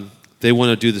they want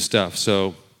to do the stuff.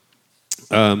 So,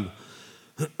 so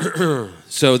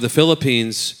the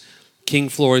Philippines, King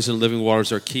Flores and Living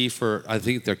Waters are key for, I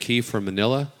think they're key for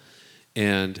Manila.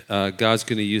 And God's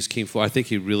going to use King Flores. I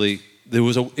think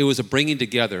it was a bringing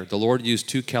together. The Lord used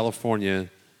two California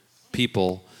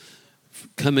people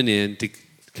coming in, to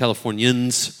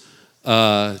Californians,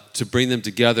 to bring them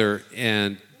together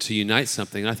and to unite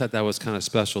something. I thought that was kind of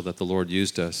special that the Lord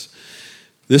used us.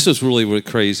 This was really, really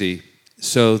crazy.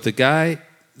 So the guy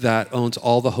that owns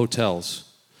all the hotels,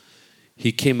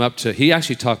 he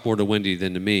actually talked more to Wendy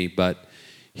than to me, but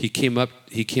he came up,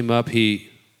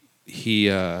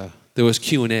 there was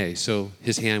Q&A, so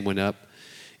his hand went up,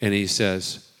 and he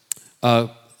says, I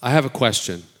have a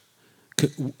question.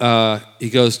 He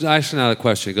goes, no, actually not a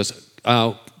question. He goes,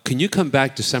 can you come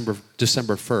back December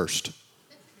 1st?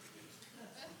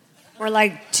 Or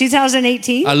like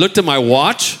 2018? I looked at my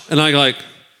watch, and I'm like,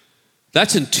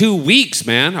 that's in 2 weeks,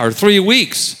 man, or 3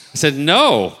 weeks. I said,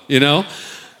 no,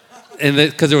 and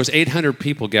because there was 800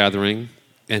 people gathering,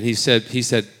 and he said,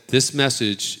 this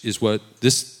message is the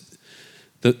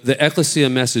ecclesia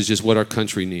message is what our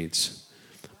country needs.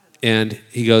 And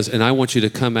he goes, and I want you to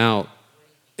come out.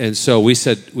 And so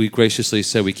we graciously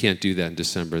said, we can't do that in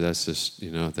December. That's just,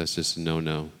 no.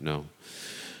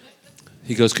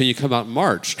 He goes, can you come out in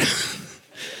March?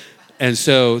 And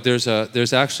so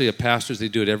there's actually a pastor, they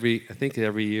do it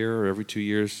every year or every 2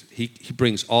 years. He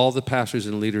brings all the pastors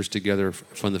and leaders together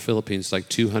from the Philippines, like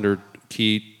 200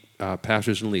 key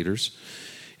pastors and leaders.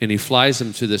 And he flies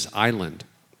them to this island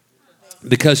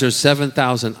because there's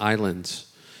 7,000 islands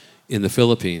in the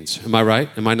Philippines. Am I right?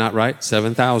 Am I not right?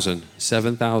 7,000.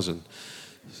 7,000.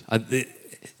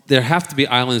 There have to be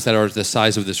islands that are the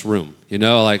size of this room.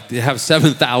 Like they have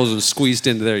 7,000 squeezed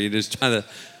into there. You're just trying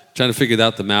to figure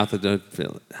out the math of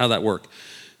how that worked.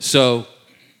 So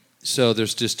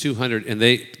there's just 200, and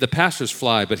the pastors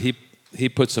fly, but he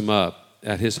puts them up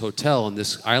at his hotel on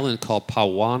this island called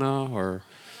Pauana or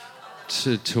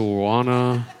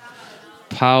Tijuana.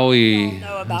 Paui,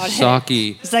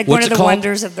 Saki. It's like one of the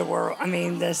wonders of the world. I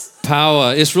mean, this.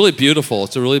 Paua. It's really beautiful.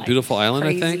 It's a really beautiful island,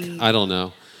 crazy. I think. I don't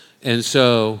know. And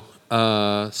so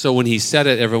when he said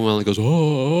it, everyone goes,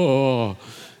 oh,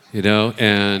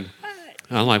 and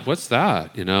I'm like, what's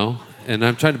that, And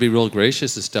I'm trying to be real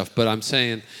gracious and stuff, but I'm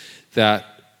saying that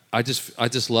I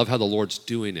just love how the Lord's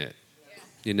doing it,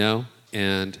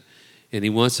 and he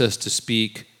wants us to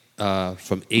speak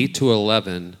from 8 to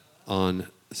 11 on,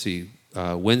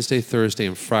 Wednesday, Thursday,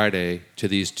 and Friday to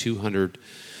these 200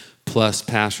 plus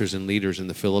pastors and leaders in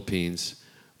the Philippines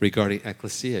regarding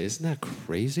ecclesia. Isn't that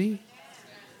crazy?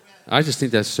 I just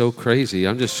think that's so crazy.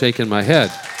 I'm just shaking my head.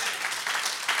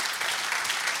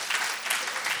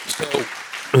 So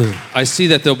I see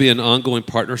that there'll be an ongoing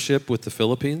partnership with the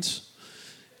Philippines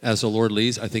as the Lord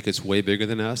leads. I think it's way bigger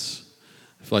than us.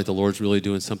 I feel like the Lord's really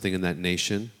doing something in that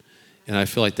nation. And I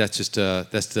feel like that's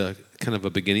the kind of a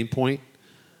beginning point.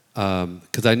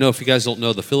 Because I know, if you guys don't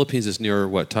know, the Philippines is near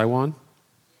what, Taiwan?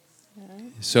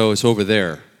 So it's over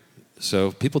there.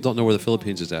 So people don't know where the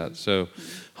Philippines is at. So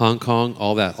Hong Kong,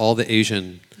 all the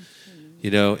Asian,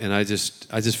 and I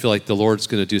just feel like the Lord's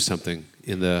going to do something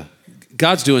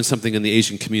God's doing something in the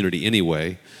Asian community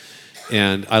anyway.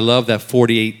 And I love that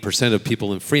 48% of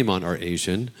people in Fremont are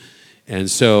Asian. And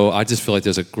so I just feel like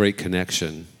there's a great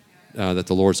connection that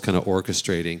the Lord's kind of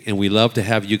orchestrating. And we love to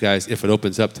have you guys, if it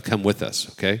opens up, to come with us,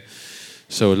 okay?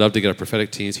 So we'd love to get our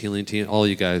prophetic teams, healing team, all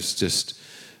you guys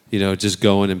just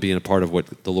going and being a part of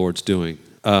what the Lord's doing.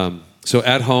 So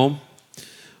at home,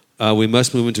 we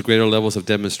must move into greater levels of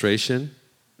demonstration,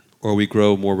 or we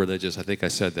grow more religious. I think I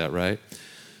said that, right?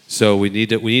 So we need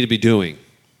to be doing.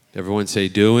 Everyone say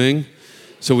doing.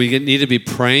 So we need to be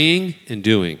praying and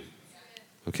doing.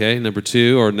 Okay, number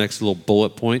 2, or next little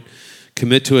bullet point.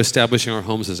 commit to establishing our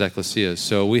homes as ecclesias.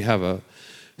 So we have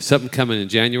something coming in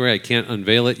January. I can't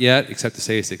unveil it yet, except to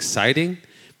say it's exciting.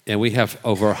 And we have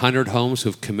over 100 homes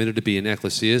who have committed to being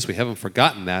ecclesias. We haven't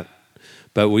forgotten that,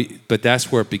 but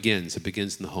that's where it begins. It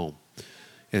begins in the home.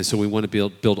 And so we want to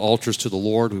build altars to the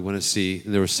Lord. We want to see,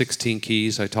 and there were 16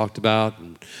 keys I talked about,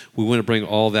 and we want to bring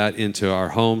all that into our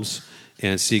homes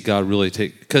and see God really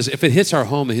take, because if it hits our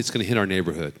home, it's going to hit our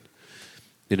neighborhood,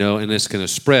 and it's going to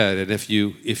spread. And if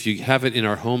you have it in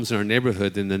our homes in our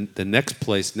neighborhood, then the next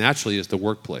place naturally is the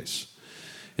workplace.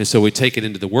 And so we take it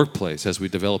into the workplace as we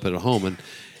develop it at home.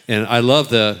 And I love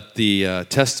the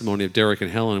testimony of Derek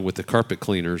and Helen with the carpet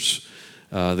cleaners,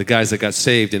 the guys that got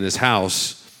saved in his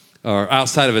house, or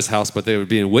outside of his house, but they were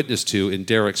being witnessed to in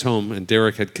Derek's home. And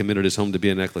Derek had committed his home to be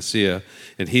an ecclesia,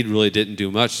 and he really didn't do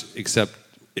much except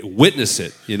witness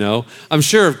it, I'm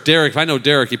sure if I know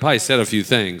Derek, he probably said a few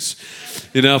things.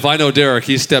 If I know Derek,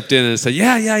 he stepped in and said,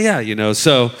 yeah,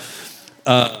 so...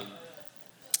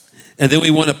 And then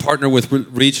we want to partner with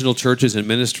regional churches and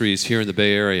ministries here in the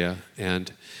Bay Area.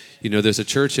 And, there's a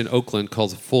church in Oakland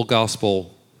called Full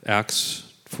Gospel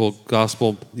Acts, Full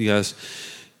Gospel, you guys,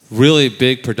 really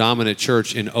big, predominant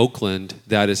church in Oakland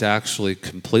that is actually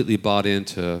completely bought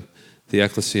into the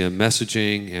ecclesia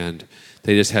messaging. And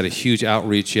they just had a huge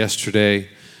outreach yesterday.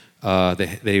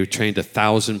 They trained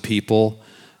 1,000 people.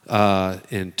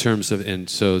 In terms of, and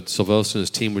so Sylvosa and his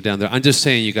team were down there. I'm just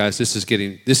saying, you guys, this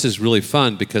is really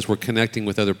fun because we're connecting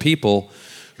with other people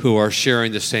who are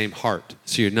sharing the same heart.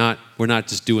 So we're not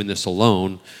just doing this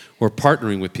alone. We're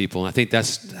partnering with people, and I think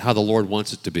that's how the Lord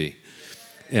wants it to be.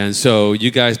 And so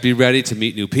you guys be ready to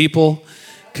meet new people,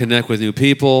 connect with new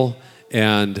people,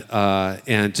 and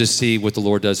just see what the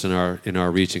Lord does in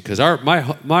our region. Because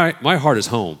my heart is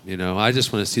home. I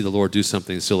just want to see the Lord do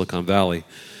something in Silicon Valley.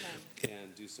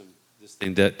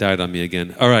 And that died on me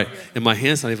again. All right. And my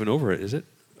hand's not even over it, is it?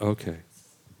 Okay.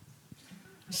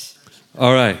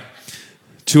 All right.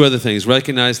 2 other things.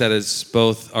 Recognize that it's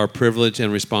both our privilege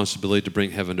and responsibility to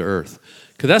bring heaven to earth.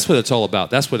 Because that's what it's all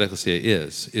about. That's what ecclesia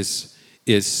is.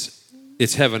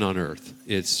 It's heaven on earth.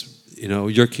 It's,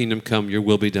 your kingdom come, your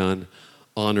will be done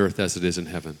on earth as it is in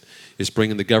heaven. It's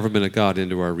bringing the government of God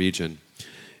into our region.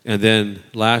 And then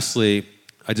lastly,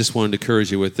 I just wanted to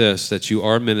encourage you with this, that you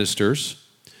are ministers,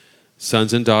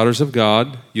 sons and daughters of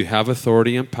God. You have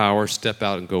authority and power. Step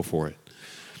out and go for it.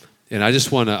 And I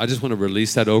just want to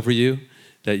release that over you,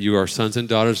 that you are sons and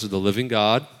daughters of the living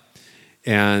God,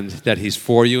 and that He's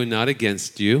for you and not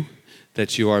against you,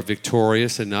 that you are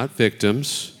victorious and not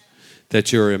victims,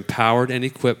 that you're empowered and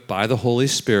equipped by the Holy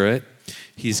Spirit.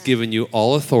 He's given you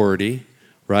all authority,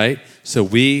 right? So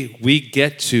we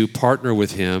get to partner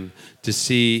with Him to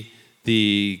see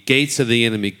the gates of the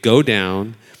enemy go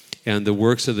down and the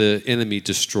works of the enemy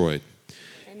destroyed.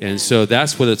 Amen. And so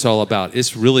that's what it's all about.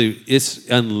 It's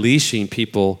unleashing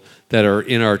people that are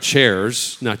in our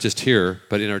chairs, not just here,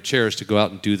 but in our chairs to go out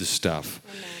and do the stuff.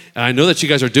 Amen. And I know that you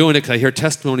guys are doing it because I hear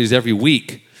testimonies every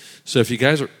week. So if you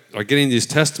guys are getting these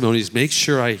testimonies, make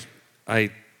sure I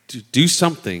do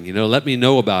something, let me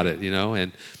know about it,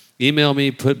 and email me,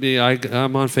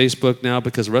 I'm on Facebook now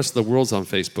because the rest of the world's on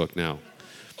Facebook now.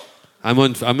 I'm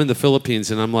in the Philippines,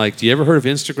 and I'm like, do you ever heard of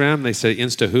Instagram? They say,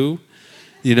 Insta who?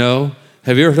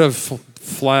 Have you ever heard of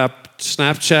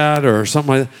Snapchat or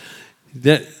something like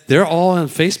that? They're all on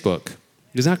Facebook.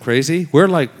 Isn't that crazy? We're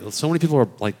like, so many people are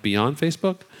like beyond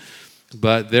Facebook,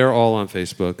 but they're all on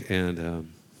Facebook.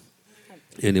 And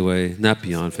anyway, not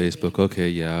beyond Facebook. Okay,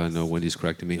 yeah, I know Wendy's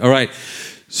correcting me. All right,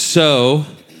 so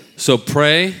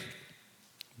pray,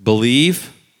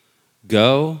 believe,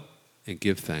 go, and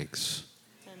give thanks.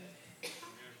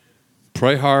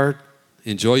 Pray hard.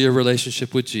 Enjoy your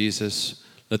relationship with Jesus.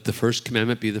 Let the first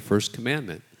commandment be the first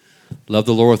commandment. Love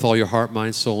the Lord with all your heart,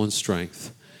 mind, soul, and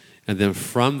strength. And then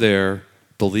from there,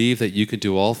 believe that you can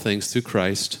do all things through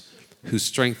Christ who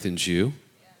strengthens you.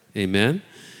 Amen?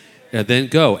 And then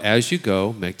go. As you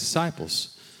go, make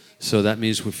disciples. So that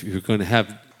means if you're going to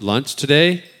have lunch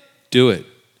today, do it.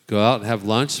 Go out and have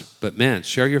lunch. But man,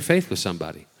 share your faith with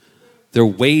somebody. They're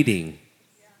waiting.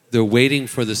 They're waiting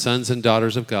for the sons and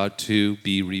daughters of God to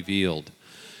be revealed.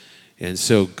 And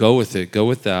so go with it. Go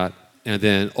with that. And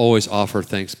then always offer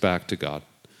thanks back to God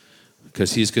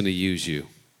because He's going to use you.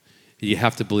 You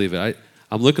have to believe it.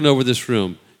 I'm looking over this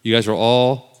room. You guys are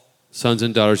all sons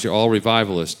and daughters. You're all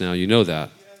revivalists now. You know that.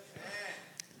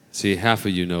 See, half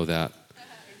of you know that.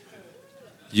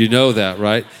 You know that,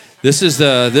 right? This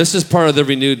is part of the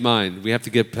renewed mind. We have to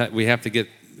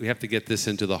get this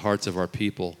into the hearts of our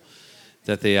people,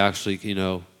 that they actually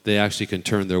can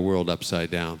turn their world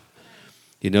upside down.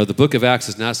 The book of Acts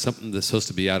is not something that's supposed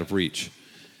to be out of reach.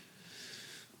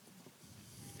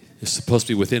 It's supposed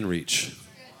to be within reach.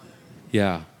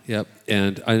 Yeah, yep.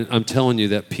 And I'm telling you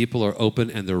that people are open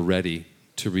and they're ready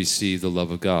to receive the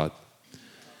love of God.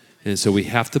 And so we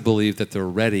have to believe that they're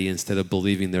ready instead of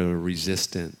believing they're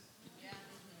resistant.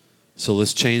 So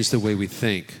let's change the way we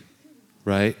think,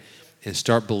 right? And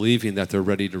start believing that they're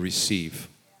ready to receive.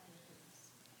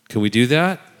 Can we do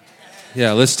that?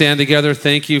 Yeah, let's stand together.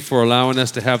 Thank you for allowing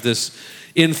us to have this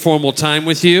informal time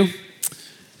with you.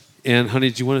 And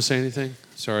honey, do you want to say anything?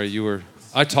 Sorry,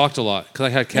 I talked a lot because I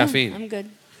had caffeine. No, I'm good.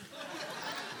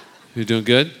 You're doing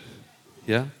good?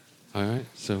 Yeah? All right.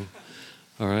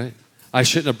 All right. I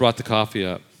shouldn't have brought the coffee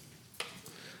up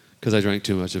because I drank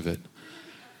too much of it.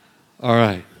 All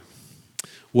right.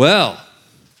 Well,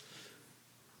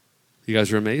 you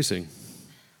guys are amazing.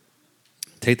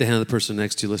 Take the hand of the person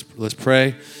next to you. Let's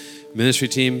pray. Ministry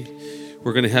team,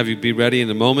 we're going to have you be ready in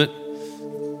a moment.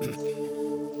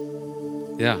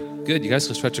 Yeah, good. You guys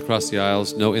can stretch across the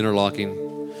aisles. No interlocking.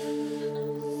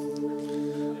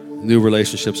 New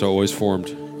relationships are always formed.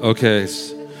 Okay.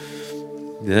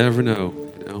 You never know,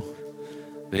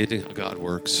 Amazing how God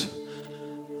works.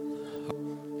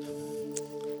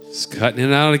 Just cutting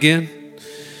it out again.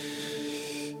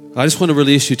 I just want to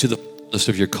release you to the fullness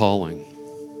of your calling.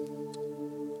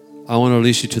 I want to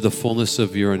release you to the fullness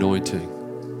of your anointing.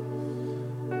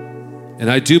 And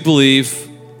I do believe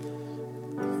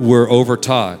we're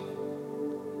overtaught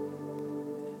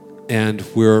and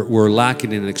we're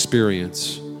lacking in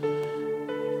experience.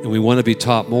 And we want to be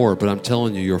taught more, but I'm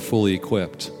telling you, you're fully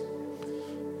equipped.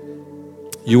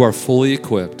 You are fully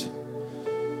equipped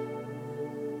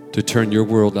to turn your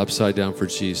world upside down for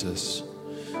Jesus.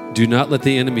 Do not let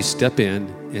the enemy step in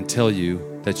and tell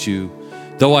you that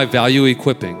though I value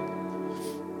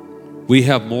equipping, we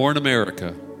have more in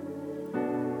America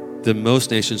than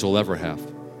most nations will ever have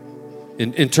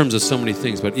in terms of so many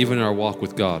things, but even in our walk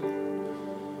with God.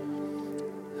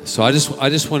 So I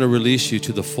just want to release you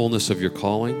to the fullness of your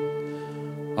calling.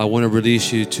 I want to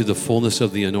release you to the fullness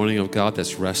of the anointing of God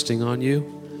that's resting on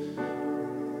you.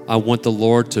 I want the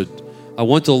Lord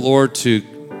to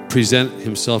present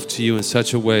himself to you in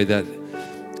such a way that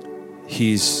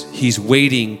he's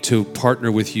waiting to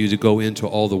partner with you to go into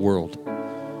all the world.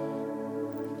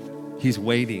 He's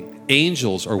waiting.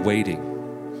 Angels are waiting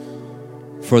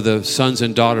for the sons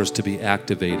and daughters to be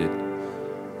activated.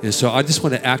 And so I just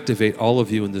want to activate all of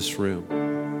you in this room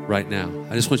right now.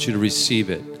 I just want you to receive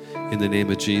it in the name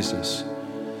of Jesus.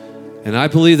 And I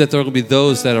believe that there are going to be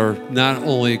those that are not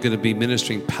only going to be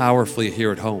ministering powerfully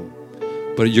here at home,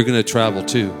 but you're going to travel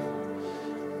too.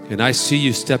 And I see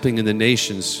you stepping in the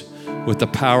nations with the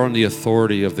power and the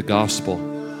authority of the gospel.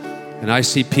 And I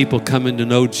see people coming to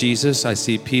know Jesus. I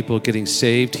see people getting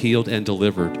saved, healed, and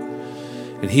delivered.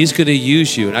 And he's going to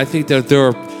use you. And I think that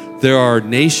there are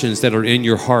nations that are in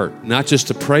your heart, not just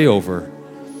to pray over,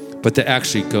 but to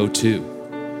actually go to.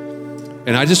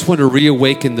 And I just want to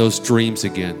reawaken those dreams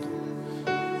again.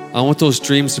 I want those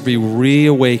dreams to be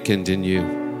reawakened in you.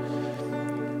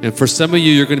 And for some of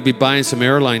you, you're going to be buying some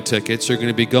airline tickets. You're going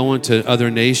to be going to other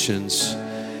nations.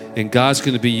 And God's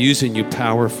going to be using you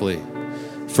powerfully.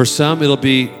 For some, it'll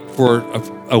be for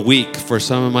a week. For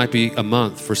some, it might be a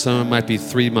month. For some, it might be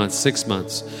 3 months, 6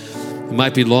 months. It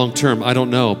might be long term. I don't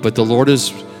know. But the Lord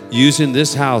is using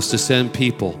this house to send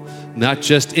people, not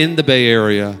just in the Bay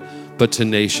Area, but to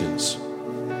nations.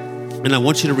 And I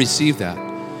want you to receive that.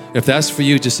 If that's for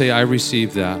you, just say, I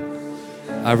receive that.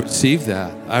 I receive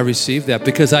that. I receive that.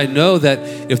 Because I know that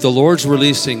if the Lord's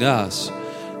releasing us,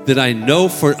 then I know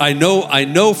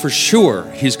for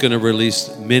sure he's going to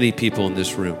release many people in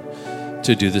this room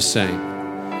to do the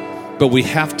same. But we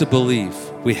have to believe.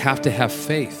 We have to have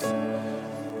faith.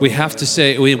 We have to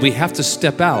say, we have to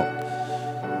step out.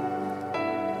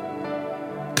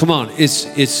 Come on,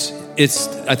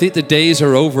 I think the days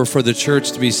are over for the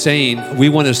church to be saying, we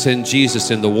want to send Jesus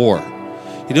in the war.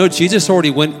 You know, Jesus already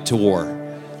went to war.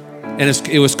 And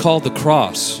it was called the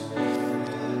cross.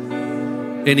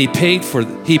 And he paid for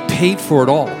it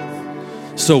all.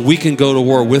 So we can go to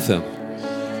war with him.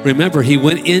 Remember, he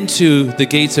went into the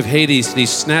gates of Hades and he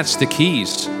snatched the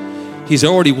keys. He's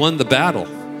already won the battle.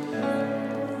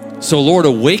 So Lord,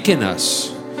 awaken us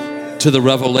to the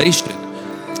revelation.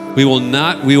 We will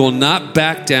not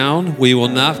back down. We will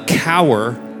not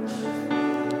cower.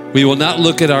 We will not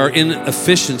look at our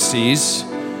inefficiencies,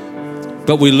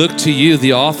 but we look to you,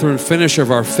 the author and finisher of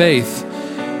our faith,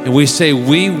 and we say,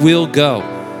 we will go.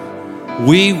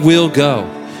 We will go.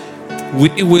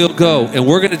 We will go. And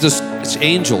we're going to dispatch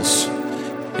angels.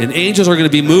 And angels are going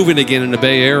to be moving again in the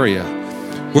Bay Area.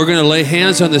 We're going to lay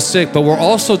hands on the sick, but we're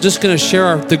also just going to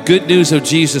share the good news of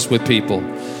Jesus with people.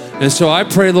 And so I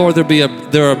pray, Lord,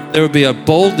 there would be a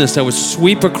boldness that would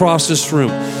sweep across this room.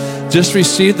 Just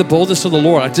receive the boldness of the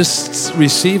Lord. I just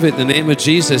receive it in the name of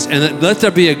Jesus. And let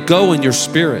there be a go in your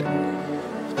spirit.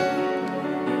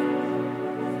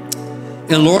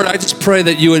 And Lord, I just pray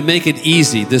that you would make it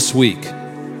easy this week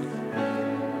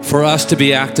for us to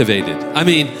be activated. I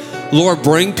mean, Lord,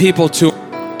 bring people to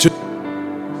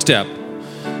step.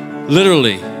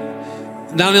 Literally,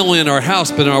 not only in our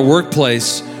house, but in our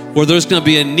workplace, where there's going to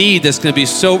be a need that's going to be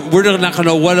so, we're not going to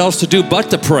know what else to do but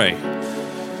to pray.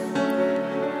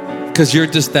 Because you're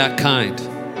just that kind.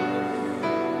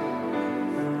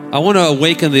 I want to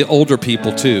awaken the older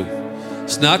people too.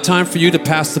 It's not time for you to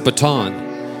pass the baton.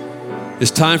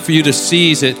 It's time for you to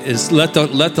seize it. Is let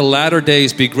the latter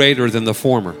days be greater than the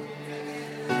former.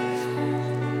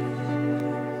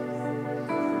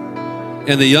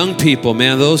 And the young people,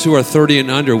 man, those who are 30 and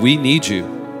under, we need you.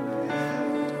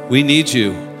 We need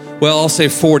you. Well, I'll say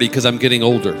 40 because I'm getting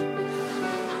older.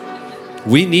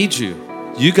 We need you.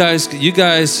 You guys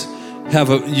are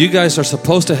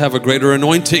supposed to have a greater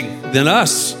anointing than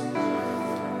us.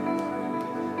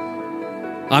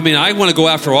 I mean, I want to go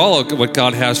after all of what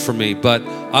God has for me, but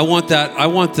I want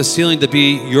the ceiling to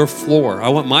be your floor. I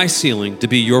want my ceiling to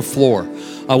be your floor.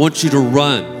 I want you to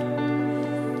run.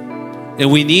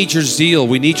 And we need your zeal.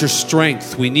 We need your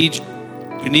strength. We need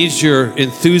your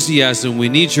enthusiasm. We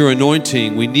need your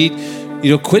anointing. We need,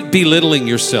 quit belittling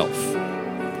yourself.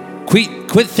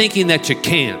 Quit thinking that you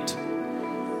can't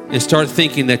and start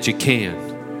thinking that you can.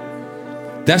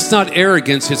 That's not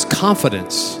arrogance, it's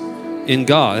confidence in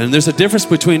God. And there's a difference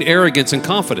between arrogance and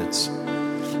confidence.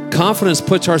 Confidence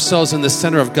puts ourselves in the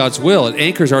center of God's will. It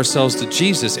anchors ourselves to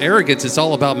Jesus. Arrogance is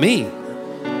all about me.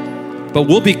 But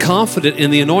we'll be confident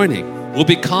in the anointing. We'll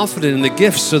be confident in the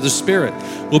gifts of the Spirit.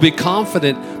 We'll be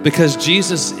confident because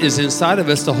Jesus is inside of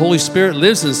us. The Holy Spirit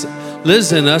lives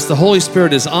in us. The Holy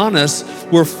Spirit is on us.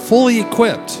 We're fully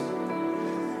equipped.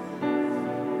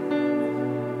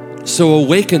 So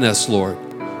awaken us, Lord.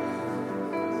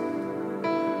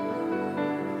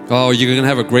 Oh, you're going to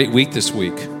have a great week this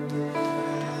week.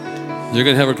 You're going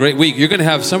to have a great week.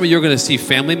 Some of you are going to see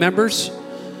family members,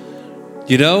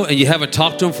 and you haven't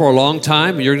talked to them for a long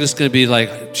time, and you're just going to be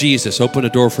like, Jesus, open a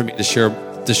door for me to share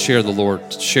the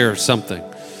Lord, to share something.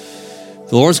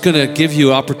 The Lord's going to give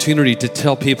you opportunity to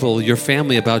tell people, your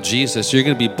family, about Jesus. You're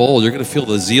going to be bold. You're going to feel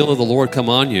the zeal of the Lord come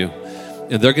on you,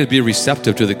 and they're going to be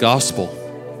receptive to the gospel.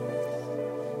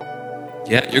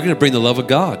 Yeah, you're going to bring the love of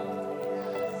God.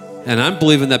 And I'm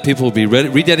believing that people will be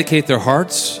rededicate their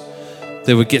hearts.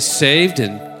 They would get saved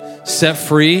and set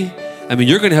free. I mean,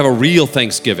 you're going to have a real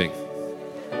Thanksgiving.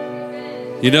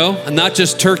 And not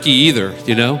just turkey either,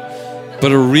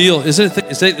 but a real, is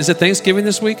it Thanksgiving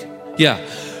this week? Yeah.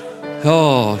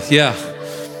 Oh, yeah.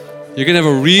 You're going to have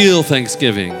a real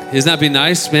Thanksgiving. Isn't that be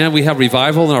nice, man? We have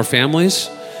revival in our families,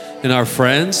 in our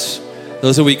friends,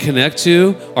 those that we connect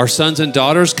to, our sons and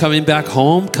daughters coming back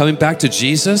home, coming back to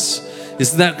Jesus.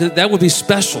 Isn't that would be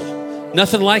special?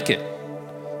 Nothing like it.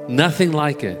 Nothing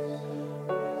like it.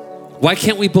 Why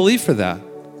can't we believe for that?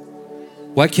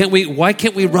 Why can't we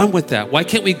run with that? Why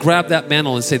can't we grab that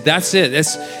mantle and say, that's it.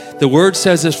 The word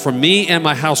says this for me and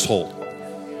my household.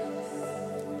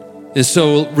 And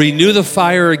so renew the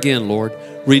fire again, Lord.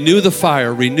 Renew the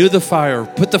fire. Renew the fire.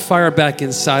 Put the fire back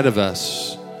inside of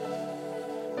us.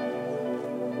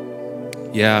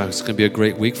 Yeah, it's going to be a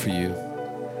great week for you.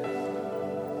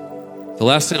 The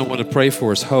last thing I want to pray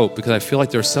for is hope, because I feel like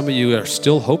there are some of you that are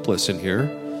still hopeless in here.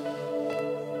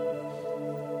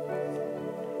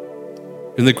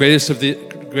 And the greatest of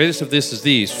this is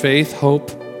these: faith,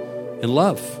 hope, and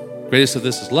love. Greatest of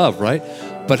this is love, right?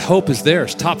 But hope is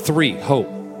theirs. Top 3, hope.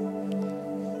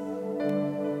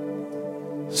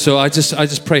 So I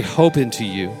just pray hope into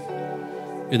you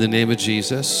in the name of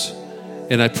Jesus,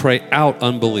 and I pray out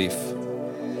unbelief.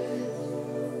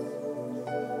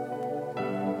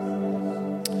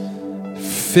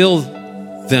 Fill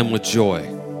them with joy.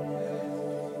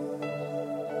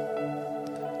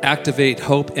 Activate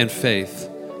hope and faith.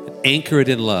 Anchor it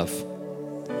in love.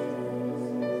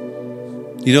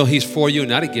 He's for you and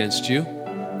not against you.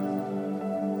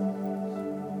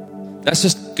 That's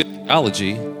just good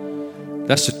theology.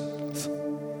 That's the truth.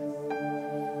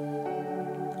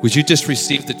 Would you just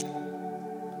receive the truth?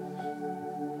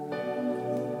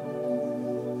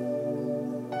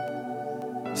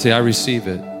 Say, I receive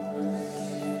it.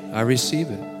 I receive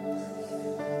it.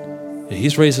 And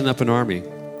he's raising up an army.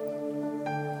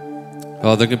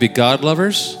 Oh, they're going to be God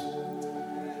lovers.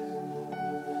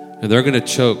 And they're going to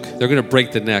choke. They're going to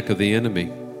break the neck of the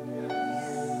enemy.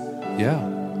 Yeah.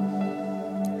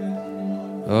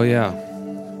 Oh, yeah.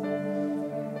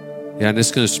 Yeah, and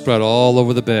it's going to spread all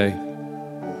over the Bay.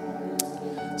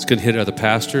 It's going to hit other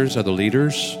pastors, other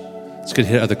leaders. It's going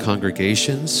to hit other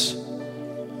congregations.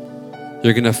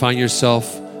 You're going to find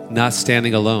yourself not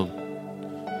standing alone.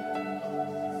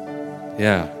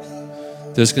 Yeah.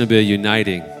 There's going to be a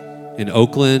uniting in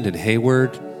Oakland and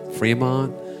Hayward,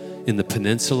 Fremont, in the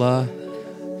peninsula,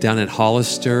 down in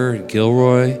Hollister and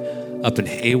Gilroy, up in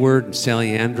Hayward and San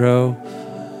Leandro,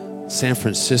 San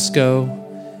Francisco,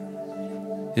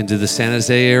 into the San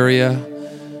Jose area.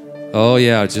 Oh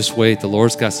yeah, just wait. The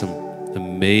Lord's got some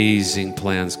amazing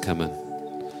plans coming.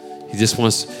 He just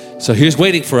wants, so He's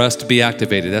waiting for us to be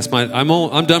activated.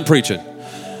 I'm done preaching.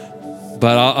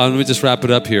 But let me just wrap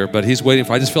it up here. But He's waiting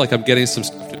I just feel like I'm getting some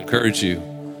stuff to encourage you.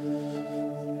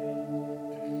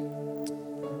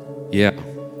 Yeah.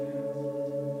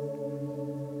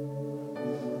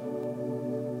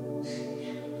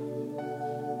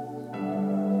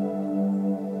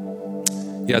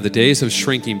 Yeah, the days of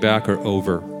shrinking back are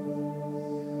over.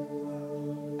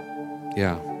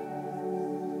 Yeah.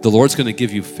 The Lord's going to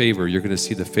give you favor. You're going to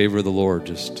see the favor of the Lord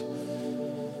just,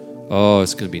 oh,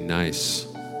 it's going to be nice.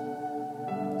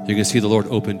 You're going to see the Lord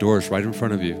open doors right in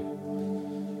front of you.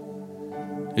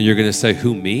 And you're going to say,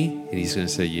 who, me? And He's going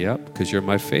to say, yep, because you're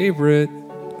my favorite.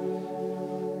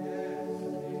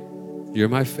 You're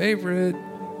my favorite.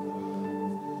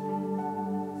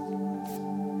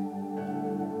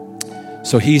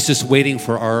 So He's just waiting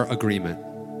for our agreement.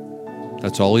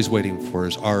 That's all He's waiting for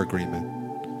is our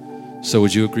agreement. So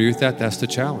would you agree with that? That's the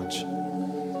challenge.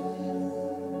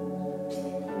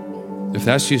 If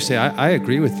that's you, say, I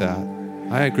agree with that.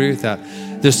 I agree with that.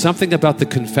 There's something about the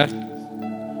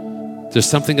confession. There's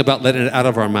something about letting it out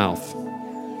of our mouth.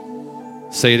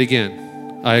 Say it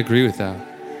again. I agree with that.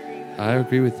 I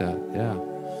agree with that. Yeah.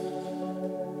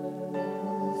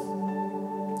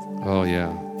 Oh,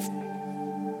 yeah.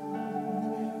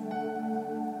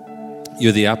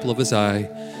 You're the apple of His eye.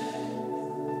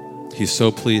 He's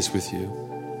so pleased with you.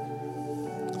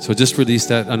 So just release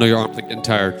that. I know your arms are getting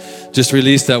tired. Just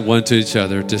release that one to each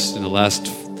other just in the last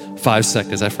 5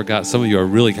 seconds. I forgot. Some of you are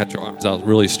really got your arms out,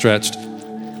 really stretched.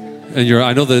 And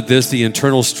I know that there's the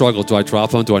internal struggle. Do I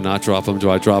drop them? Do I not drop them? Do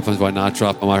I drop them? Do I not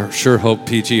drop them? I sure hope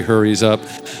PG hurries up.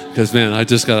 Because, man, I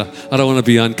don't want to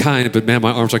be unkind, but, man,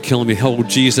 my arms are killing me. Oh,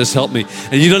 Jesus, help me.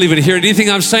 And you don't even hear anything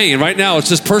I'm saying. Right now, it's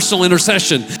just personal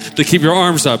intercession to keep your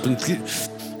arms up. And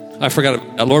I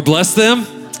forgot. Lord, bless them.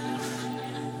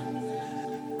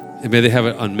 And may they have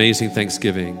an amazing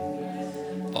Thanksgiving.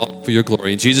 All for your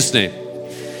glory. In Jesus' name.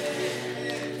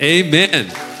 Amen.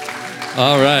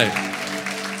 All right.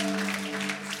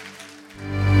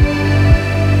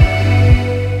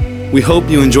 We hope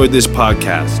you enjoyed this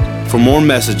podcast. For more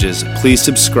messages, please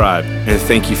subscribe, and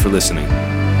thank you for listening.